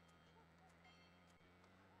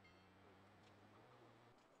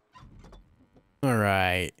 All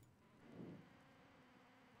right.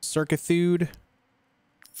 Circathude.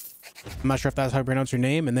 I'm not sure if that's how you pronounce your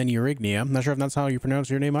name. And then Eurignia. I'm not sure if that's how you pronounce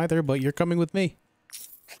your name either, but you're coming with me.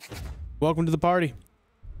 Welcome to the party.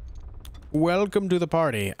 Welcome to the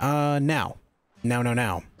party. Now.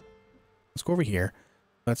 Let's go over here.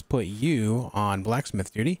 Let's put you on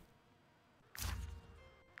blacksmith duty.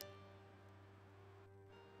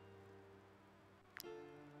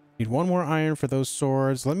 Need one more iron for those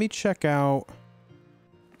swords. Let me check out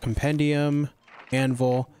compendium,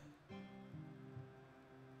 anvil.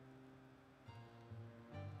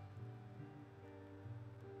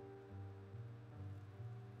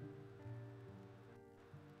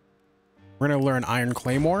 We're going to learn iron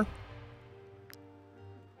claymore,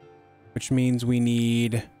 which means we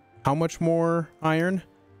need how much more iron?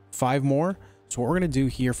 5 more. So what we're going to do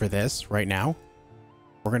here for this right now,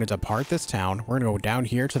 we're going to depart this town. We're going to go down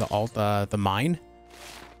here to the mine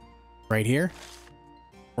right here.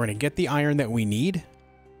 We're going to get the iron that we need.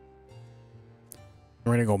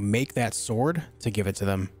 We're going to go make that sword to give it to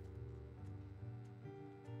them.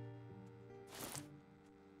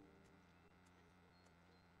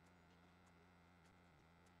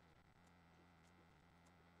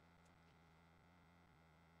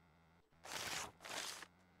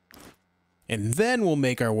 And then we'll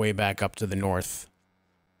make our way back up to the north.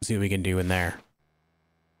 See what we can do in there.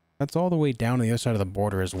 That's all the way down to the other side of the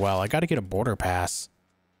border as well. I got to get a border pass.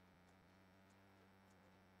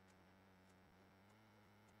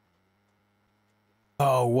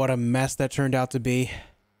 Oh, what a mess that turned out to be.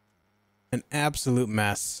 An absolute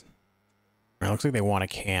mess. All right, looks like they want to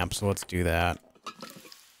camp, so let's do that.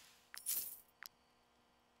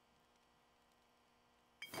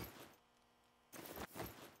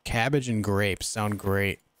 Cabbage and grapes sound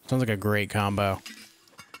great. Sounds like a great combo.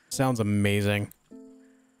 Sounds amazing.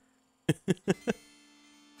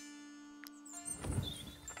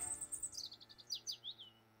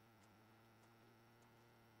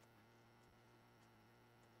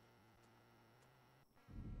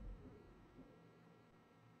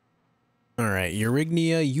 All right,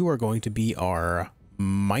 Eurignia, you are going to be our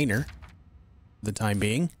miner for the time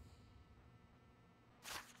being.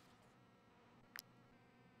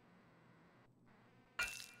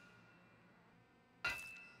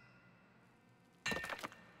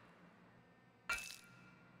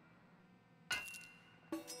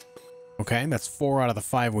 Okay, that's 4 out of the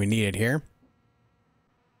 5 we needed here.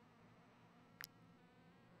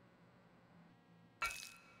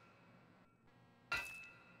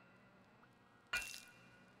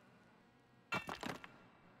 I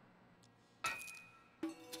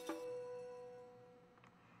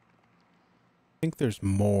think there's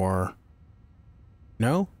more.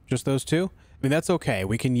 No? Just those 2? I mean, that's okay.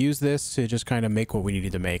 We can use this to just kind of make what we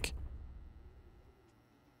needed to make.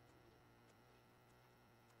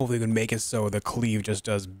 Hopefully we can make it so the cleave just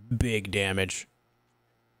does big damage.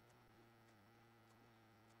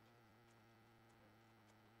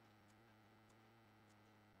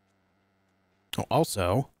 Oh,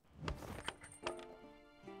 also,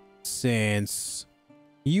 since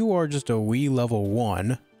you are just a wee level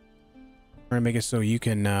 1, we're gonna make it so you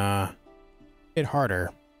can hit harder.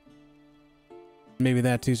 Maybe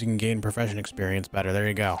that too, so you can gain profession experience better. There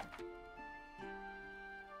you go.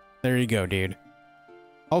 There you go, dude.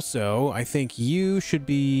 Also, I think you should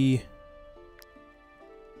be...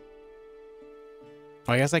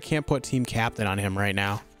 Oh, I guess I can't put team captain on him right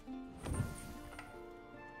now.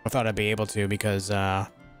 I thought I'd be able to because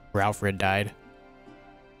Ralfred died.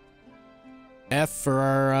 F for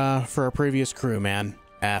our previous crew, man.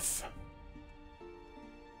 F.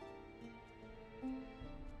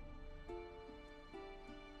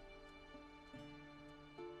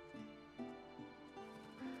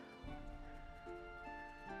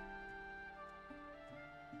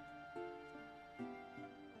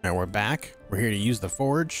 Now we're back. We're here to use the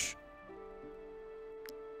forge.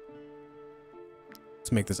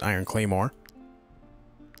 Let's make this iron claymore.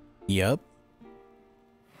 Yup.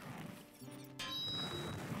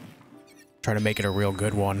 Try to make it a real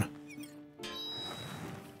good one.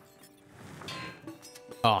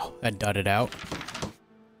 Oh, that dudded out.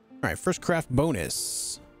 Alright, first craft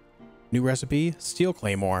bonus. New recipe, steel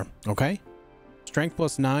claymore. Okay. Strength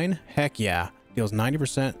plus 9. Heck yeah. Deals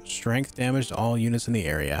 90% strength damage to all units in the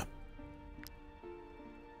area.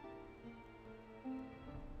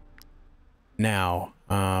 Now,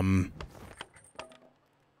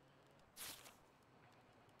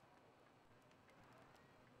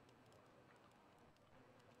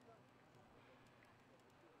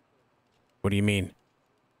 what do you mean?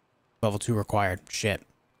 Level 2 required. Shit.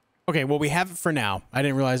 Okay, well, we have it for now. I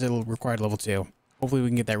didn't realize it required level 2. Hopefully we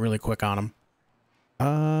can get that really quick on him.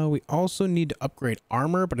 We also need to upgrade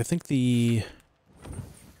armor, but I think the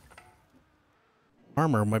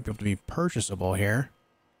armor might be able to be purchasable here.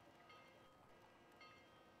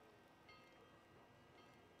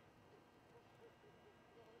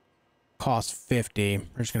 Cost 50.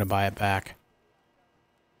 We're just going to buy it back.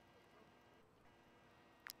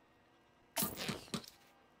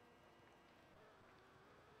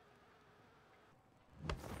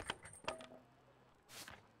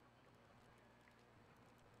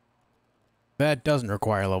 That doesn't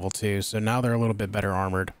require level 2, so now they're a little bit better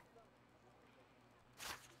armored.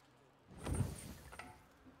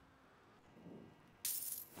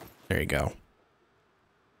 There you go.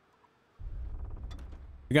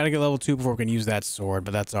 We gotta get level 2 before we can use that sword,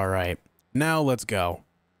 but that's alright. Now let's go.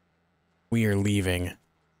 We are leaving.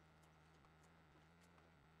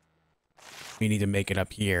 We need to make it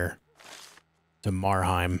up here to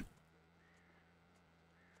Marheim.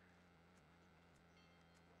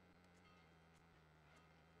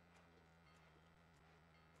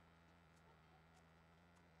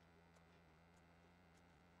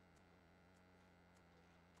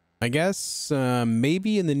 I guess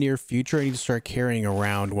maybe in the near future I need to start carrying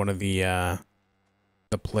around one of the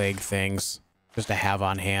plague things just to have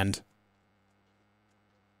on hand.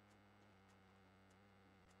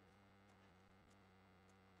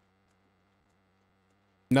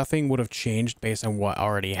 Nothing would have changed based on what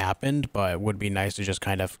already happened, but it would be nice to just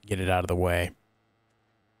kind of get it out of the way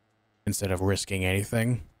instead of risking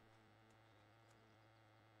anything.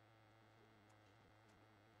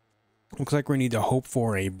 Looks like we need to hope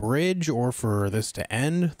for a bridge or for this to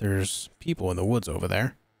end. There's people in the woods over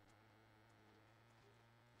there.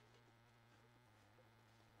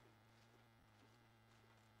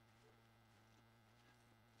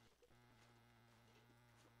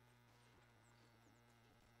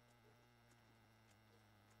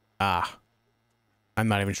 Ah. I'm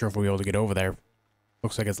not even sure if we'll be able to get over there.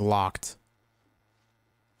 Looks like it's locked.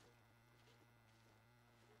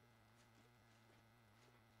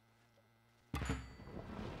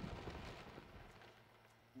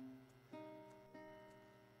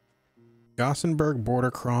 Gothenburg border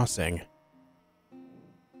crossing.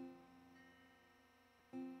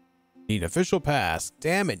 Need official pass.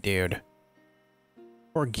 Damn it, dude.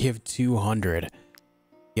 Or give 200.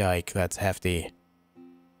 Yike, that's hefty.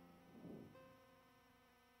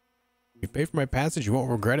 You pay for my passage, you won't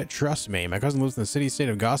regret it. Trust me. My cousin lives in the city-state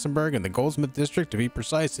of Gothenburg in the Goldsmith district. To be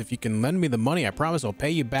precise, if you can lend me the money, I promise I'll pay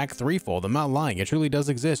you back threefold. I'm not lying. It truly does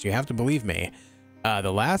exist. You have to believe me.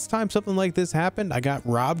 The last time something like this happened, I got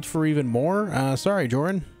robbed for even more. Sorry,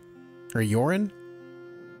 Joran. Or Yorin. I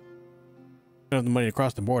don't have the money to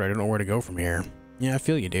cross the border. I don't know where to go from here. Yeah, I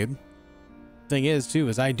feel you, dude. Thing is, too,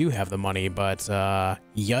 is I do have the money, but,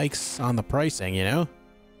 yikes on the pricing, you know?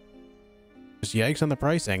 Just yikes on the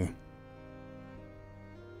pricing.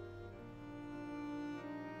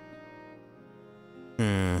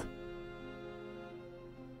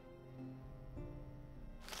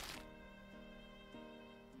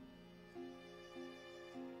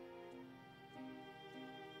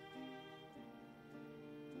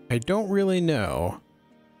 I don't really know.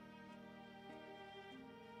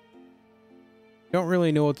 Don't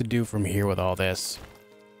really know what to do from here with all this.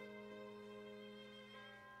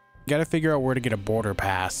 Gotta figure out where to get a border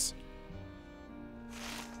pass.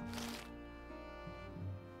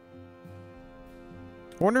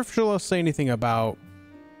 I wonder if she'll say anything about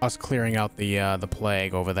us clearing out the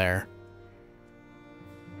plague over there.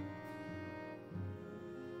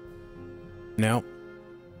 No.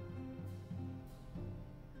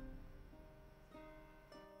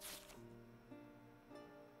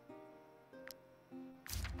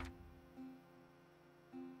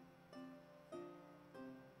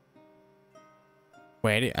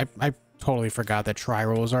 Wait, I totally forgot that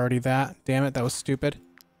tri-roll was already that. Damn it, that was stupid.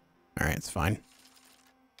 Alright, it's fine.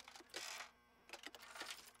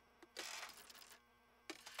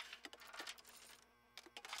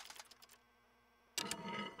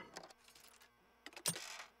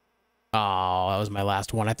 Oh, that was my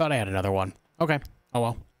last one. I thought I had another one. Okay. Oh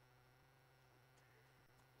well.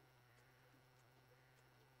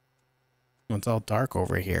 It's all dark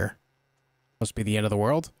over here. Must be the end of the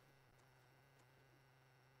world.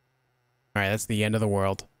 All right, that's the end of the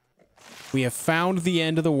world. We have found the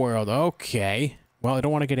end of the world. Okay. Well, I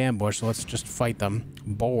don't want to get ambushed, so let's just fight them.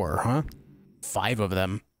 Boar, huh? 5 of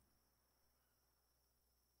them.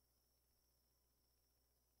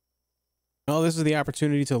 Oh, this is the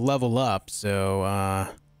opportunity to level up.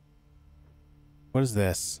 So, what is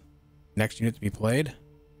this? Next unit to be played?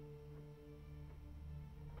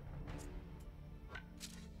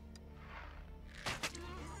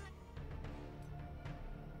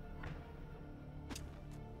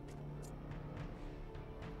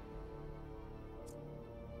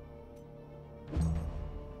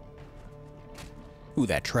 Ooh,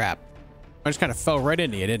 that trap. I just kind of fell right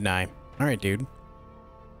into you, didn't I? All right, dude.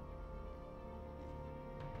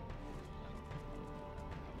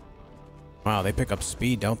 Wow, they pick up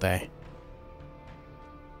speed, don't they?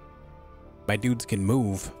 My dudes can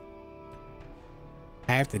move.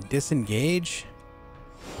 I have to disengage?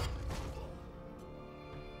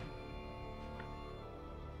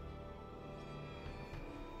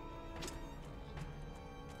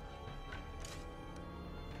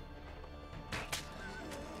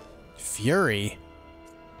 Fury?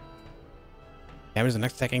 Damage the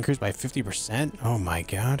next attack increased by 50%? Oh my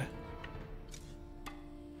god.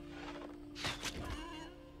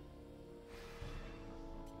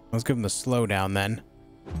 Let's give him the slowdown then.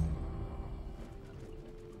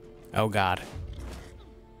 Oh god.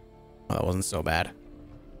 Well, that wasn't so bad.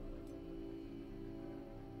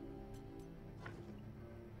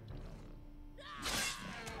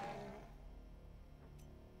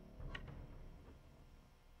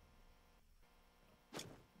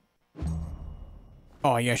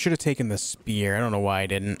 Oh yeah, I should have taken the spear. I don't know why I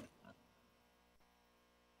didn't.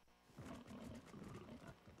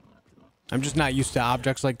 I'm just not used to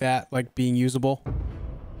objects like that, like being usable.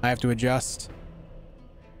 I have to adjust.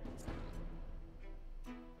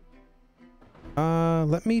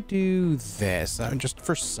 Let me do this, just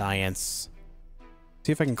for science.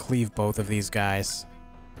 See if I can cleave both of these guys.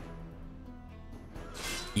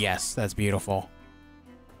 Yes, that's beautiful.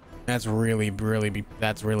 That's really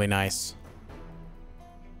nice.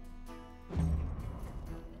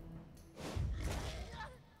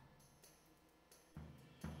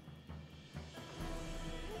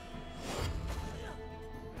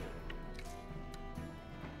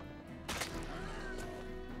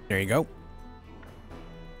 There you go.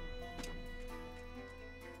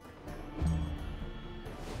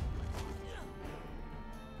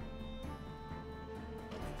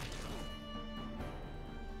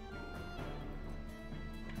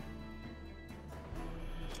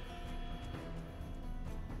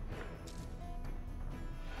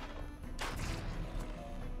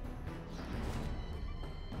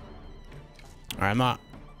 All right,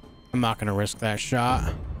 I'm not gonna risk that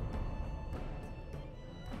shot.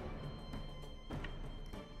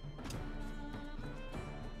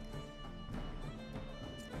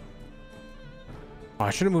 Oh, I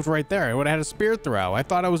should have moved right there. I would have had a spear throw. I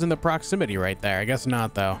thought I was in the proximity right there. I guess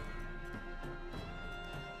not, though.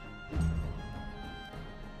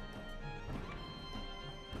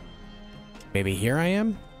 Maybe here I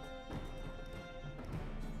am?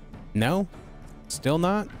 No? Still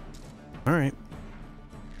not? All right.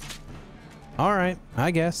 All right, I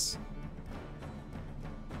guess.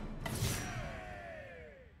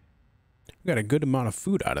 We got a good amount of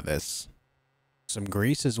food out of this. Some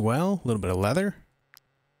grease as well. A little bit of leather.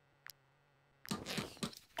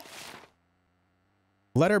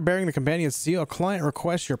 Letter bearing the companion's seal. A client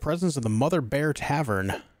requests your presence at the Mother Bear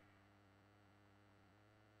Tavern.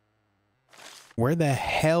 Where the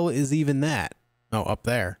hell is even that? Oh, up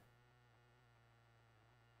there.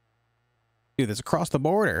 Dude, that's across the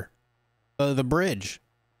border. The bridge.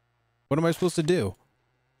 What am I supposed to do?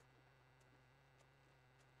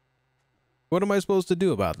 What am I supposed to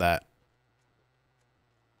do about that?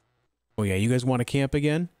 Oh yeah, you guys want to camp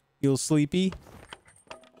again? You little sleepy?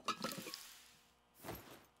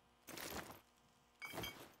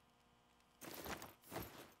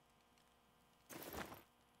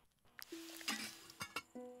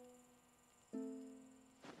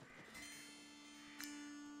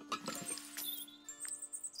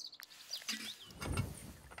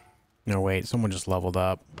 No, wait, someone just leveled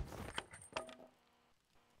up.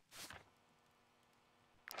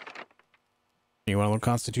 You want a little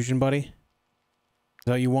constitution, buddy? Is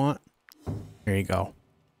that what you want? There you go.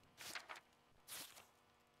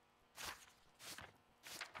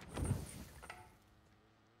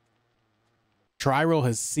 Tyrell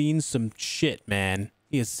has seen some shit, man.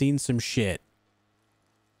 He has seen some shit.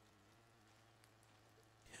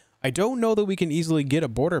 I don't know that we can easily get a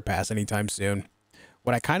border pass anytime soon.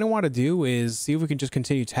 What I kind of want to do is see if we can just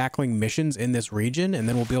continue tackling missions in this region, and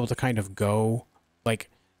then we'll be able to kind of go, like,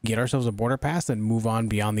 get ourselves a border pass and move on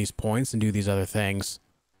beyond these points and do these other things.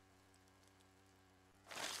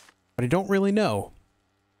 But I don't really know.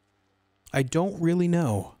 I don't really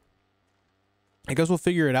know. I guess we'll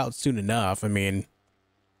figure it out soon enough. I mean,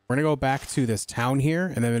 we're going to go back to this town here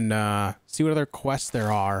and then see what other quests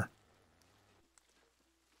there are.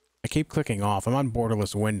 I keep clicking off. I'm on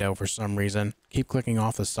borderless window for some reason. Keep clicking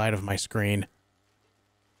off the side of my screen.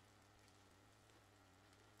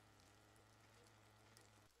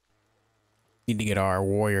 Need to get our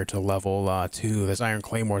warrior to level 2. This iron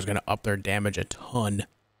claymore is going to up their damage a ton.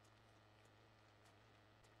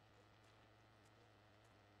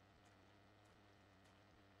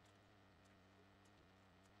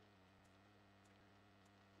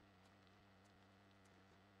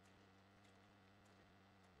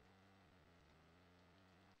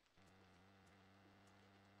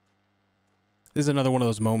 This is another one of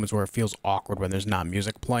those moments where it feels awkward when there's not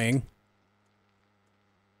music playing.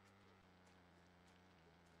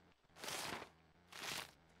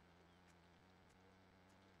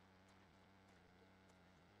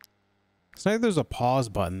 It's like there's a pause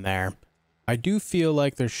button there. I do feel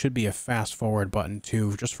like there should be a fast forward button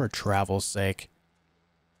too, just for travel's sake.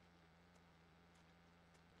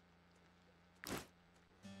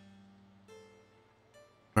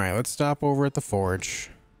 Alright, let's stop over at the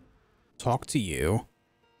forge. Talk to you.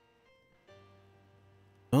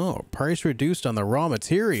 Oh, price reduced on the raw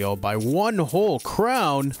material by 1 whole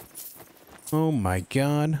crown. Oh my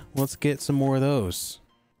god. Let's get some more of those.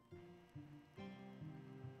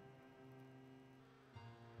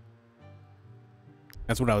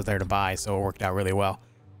 That's what I was there to buy, so it worked out really well.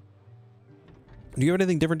 Do you have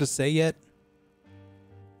anything different to say yet?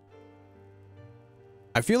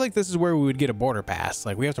 I feel like this is where we would get a border pass.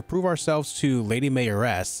 Like, we have to prove ourselves to Lady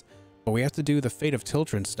Mayoress. But we have to do the Fate of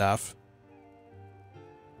Tiltron stuff.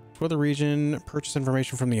 For the region, purchase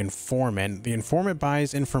information from the informant. The informant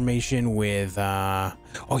buys information with,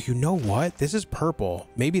 oh, you know what? This is purple.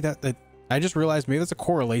 Maybe that I just realized maybe that's a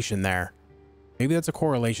correlation there. Maybe that's a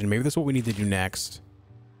correlation. Maybe that's what we need to do next.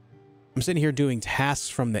 I'm sitting here doing tasks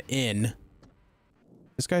from the inn.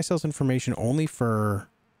 This guy sells information only for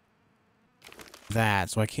that,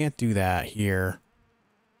 so I can't do that here.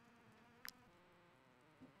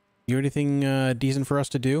 You have anything decent for us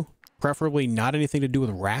to do? Preferably not anything to do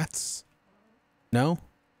with rats? No?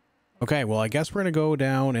 Okay, well, I guess we're going to go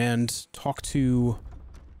down and talk to...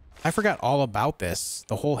 I forgot all about this.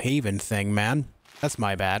 The whole Haven thing, man. That's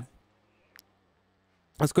my bad.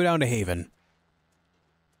 Let's go down to Haven.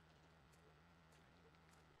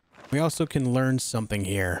 We also can learn something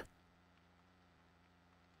here.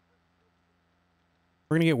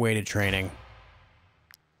 We're going to get weighted training.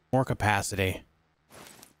 More capacity.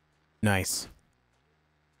 Nice.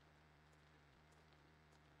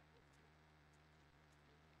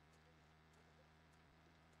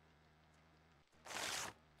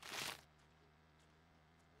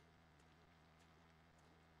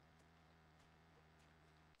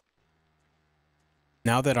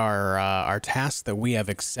 Now that our tasks that we have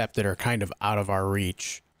accepted are kind of out of our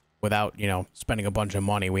reach, without, you know, spending a bunch of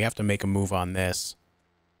money, we have to make a move on this.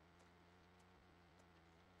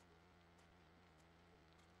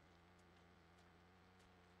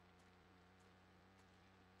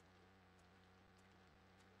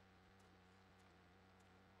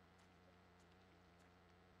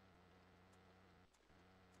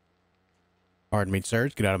 Pardon me,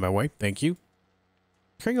 sirs. Get out of my way. Thank you.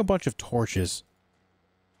 Carrying a bunch of torches.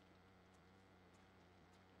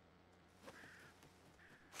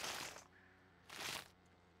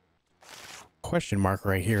 Question mark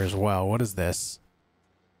right here as well. What is this?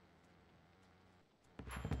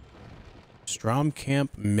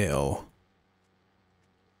 Stromkamp Mill.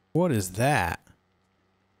 What is that?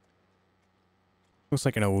 Looks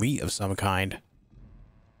like an elite of some kind.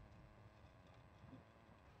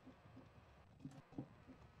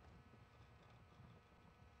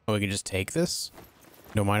 Oh, we can just take this?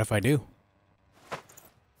 Don't mind if I do.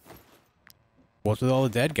 What's with all the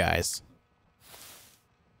dead guys?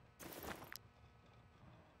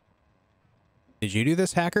 Did you do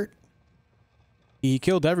this, Hackert? He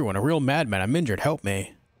killed everyone. A real madman. I'm injured. Help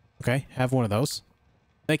me. Okay, have one of those.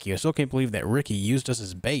 Thank you. I still can't believe that Ricky used us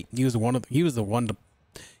as bait. He was the one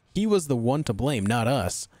to blame, not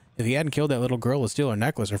us. If he hadn't killed that little girl to steal her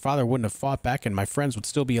necklace, her father wouldn't have fought back and my friends would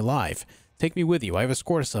still be alive. Take me with you. I have a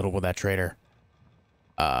score to settle with that traitor.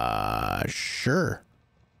 Sure.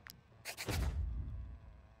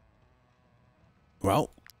 Well,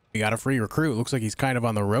 we got a free recruit. Looks like he's kind of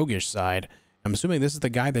on the roguish side. I'm assuming this is the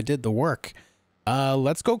guy that did the work.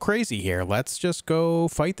 Let's go crazy here. Let's just go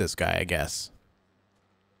fight this guy, I guess.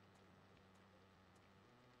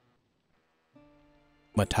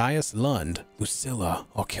 Matthias Lund, Lucilla,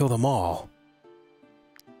 I'll kill them all.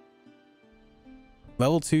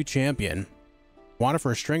 Level 2 champion. Wanted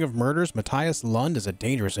for a string of murders, Matthias Lund is a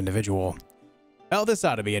dangerous individual. Well, this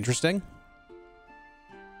ought to be interesting.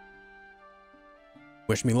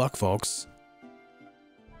 Wish me luck, folks.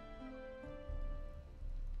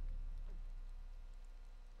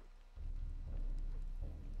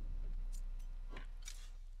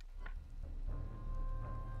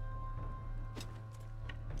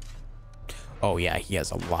 Oh yeah, he has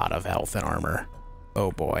a lot of health and armor.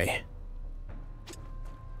 Oh boy.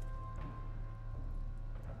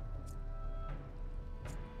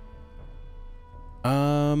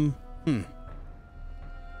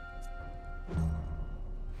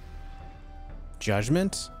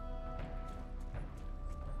 Judgment?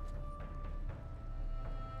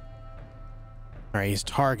 Alright, he's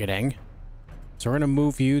targeting. So we're gonna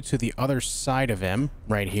move you to the other side of him,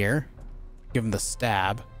 right here. Give him the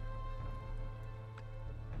stab.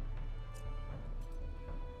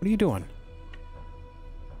 What are you doing?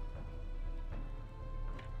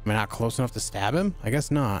 Am I not close enough to stab him? I guess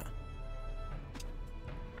not.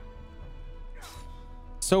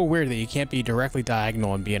 So weird that you can't be directly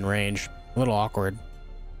diagonal and be in range. A little awkward.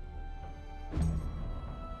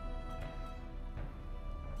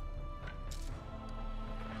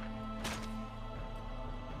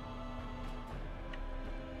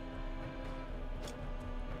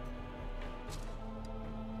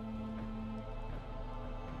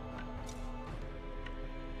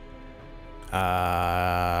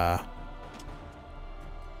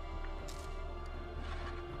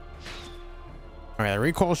 Alright, the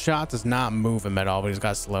recoil shot does not move him at all, but he's got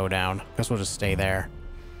to slow down. Guess we'll just stay there.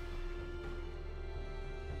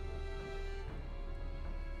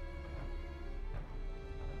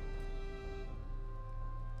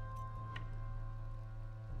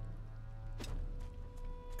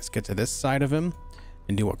 Let's get to this side of him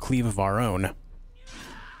and do a cleave of our own.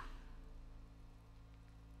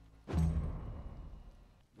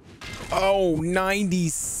 Oh,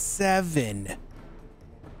 97.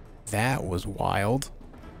 That was wild.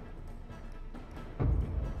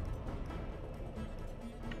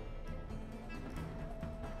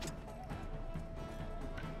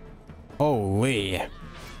 Holy.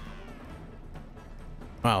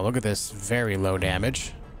 Wow, look at this. Very low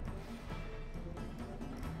damage.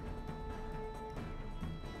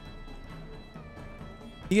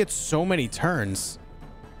 He gets so many turns.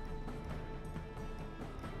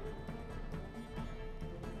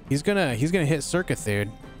 He's gonna hit Circuit, dude.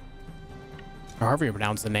 Or however you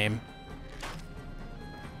pronounce the name.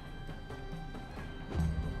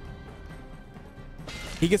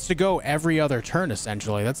 He gets to go every other turn,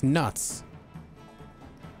 essentially. That's nuts.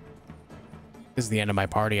 This is the end of my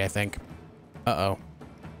party, I think. Uh-oh.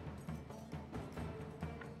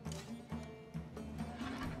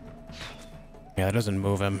 Yeah, that doesn't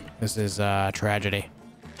move him. This is tragedy.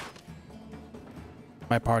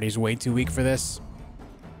 My party's way too weak for this.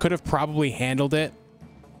 Could have probably handled it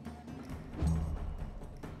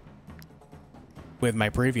with my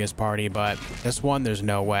previous party, but this one, there's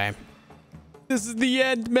no way. This is the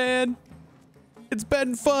end, man. It's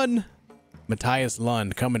been fun. Matthias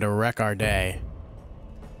Lund coming to wreck our day.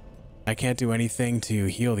 I can't do anything to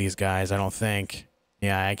heal these guys, I don't think.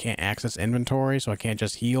 Yeah, I can't access inventory, so I can't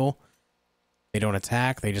just heal. They don't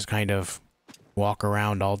attack. They just kind of walk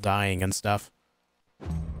around all dying and stuff.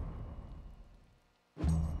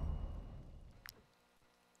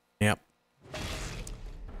 Yep.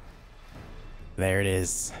 There it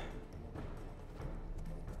is.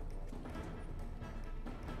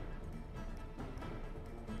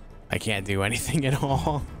 I can't do anything at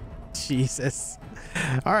all. Jesus.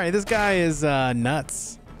 All right, this guy is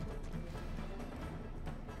nuts.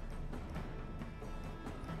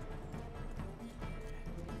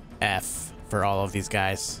 F for all of these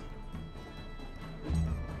guys.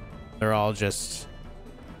 They're all just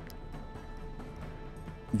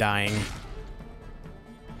dying.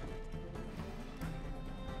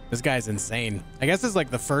 This guy's insane. I guess this is like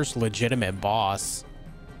the first legitimate boss.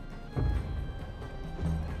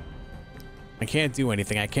 I can't do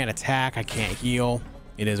anything. I can't attack. I can't heal.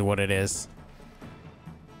 It is what it is.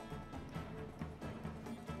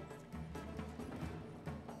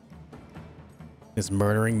 This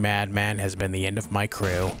murdering madman has been the end of my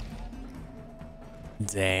crew.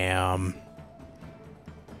 Damn.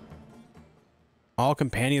 All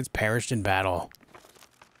companions perished in battle.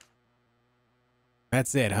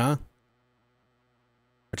 That's it, huh?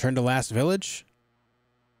 Return to last village?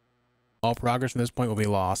 All progress from this point will be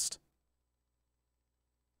lost.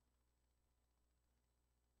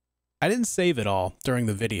 I didn't save it all during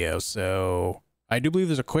the video, so I do believe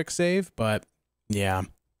there's a quick save, but yeah.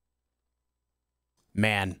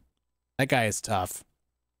 Man, that guy is tough.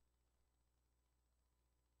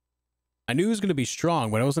 I knew it was going to be strong,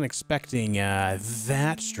 but I wasn't expecting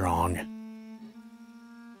that strong.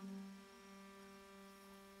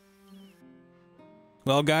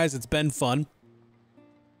 Well, guys, it's been fun.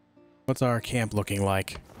 What's our camp looking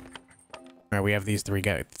like? All right, we have these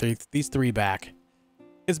these three back.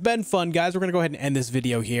 It's been fun, guys. We're going to go ahead and end this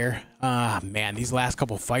video here. Man, these last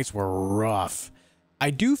couple fights were rough.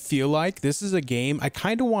 I do feel like this is a game I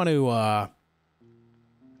kind of want to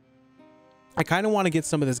get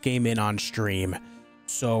some of this game in on stream.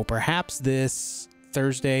 So perhaps this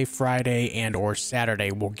Thursday, Friday, and or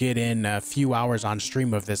Saturday we'll get in a few hours on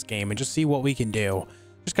stream of this game and just see what we can do.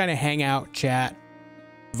 Just kind of hang out, chat,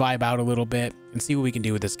 vibe out a little bit, and see what we can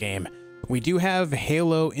do with this game. We do have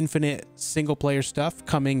Halo Infinite single player stuff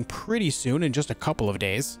coming pretty soon, in just a couple of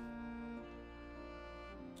days.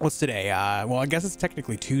 What's today? Well, I guess it's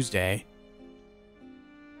technically Tuesday.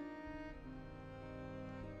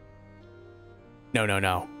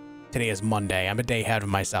 No. Today is Monday. I'm a day ahead of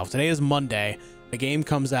myself. Today is Monday. The game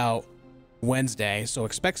comes out Wednesday, so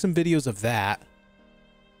expect some videos of that.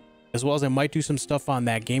 As well as I might do some stuff on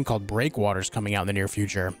that game called Breakwaters coming out in the near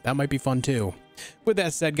future. That might be fun too. With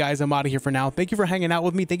that said, guys, I'm out of here for now. Thank you for hanging out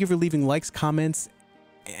with me. Thank you for leaving likes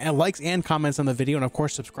and comments on the video, and of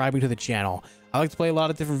course subscribing to the channel. I like to play a lot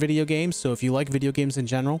of different video games, so if you like video games in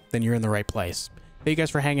general, then you're in the right place. Thank you guys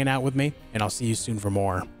for hanging out with me, and I'll see you soon for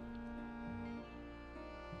more.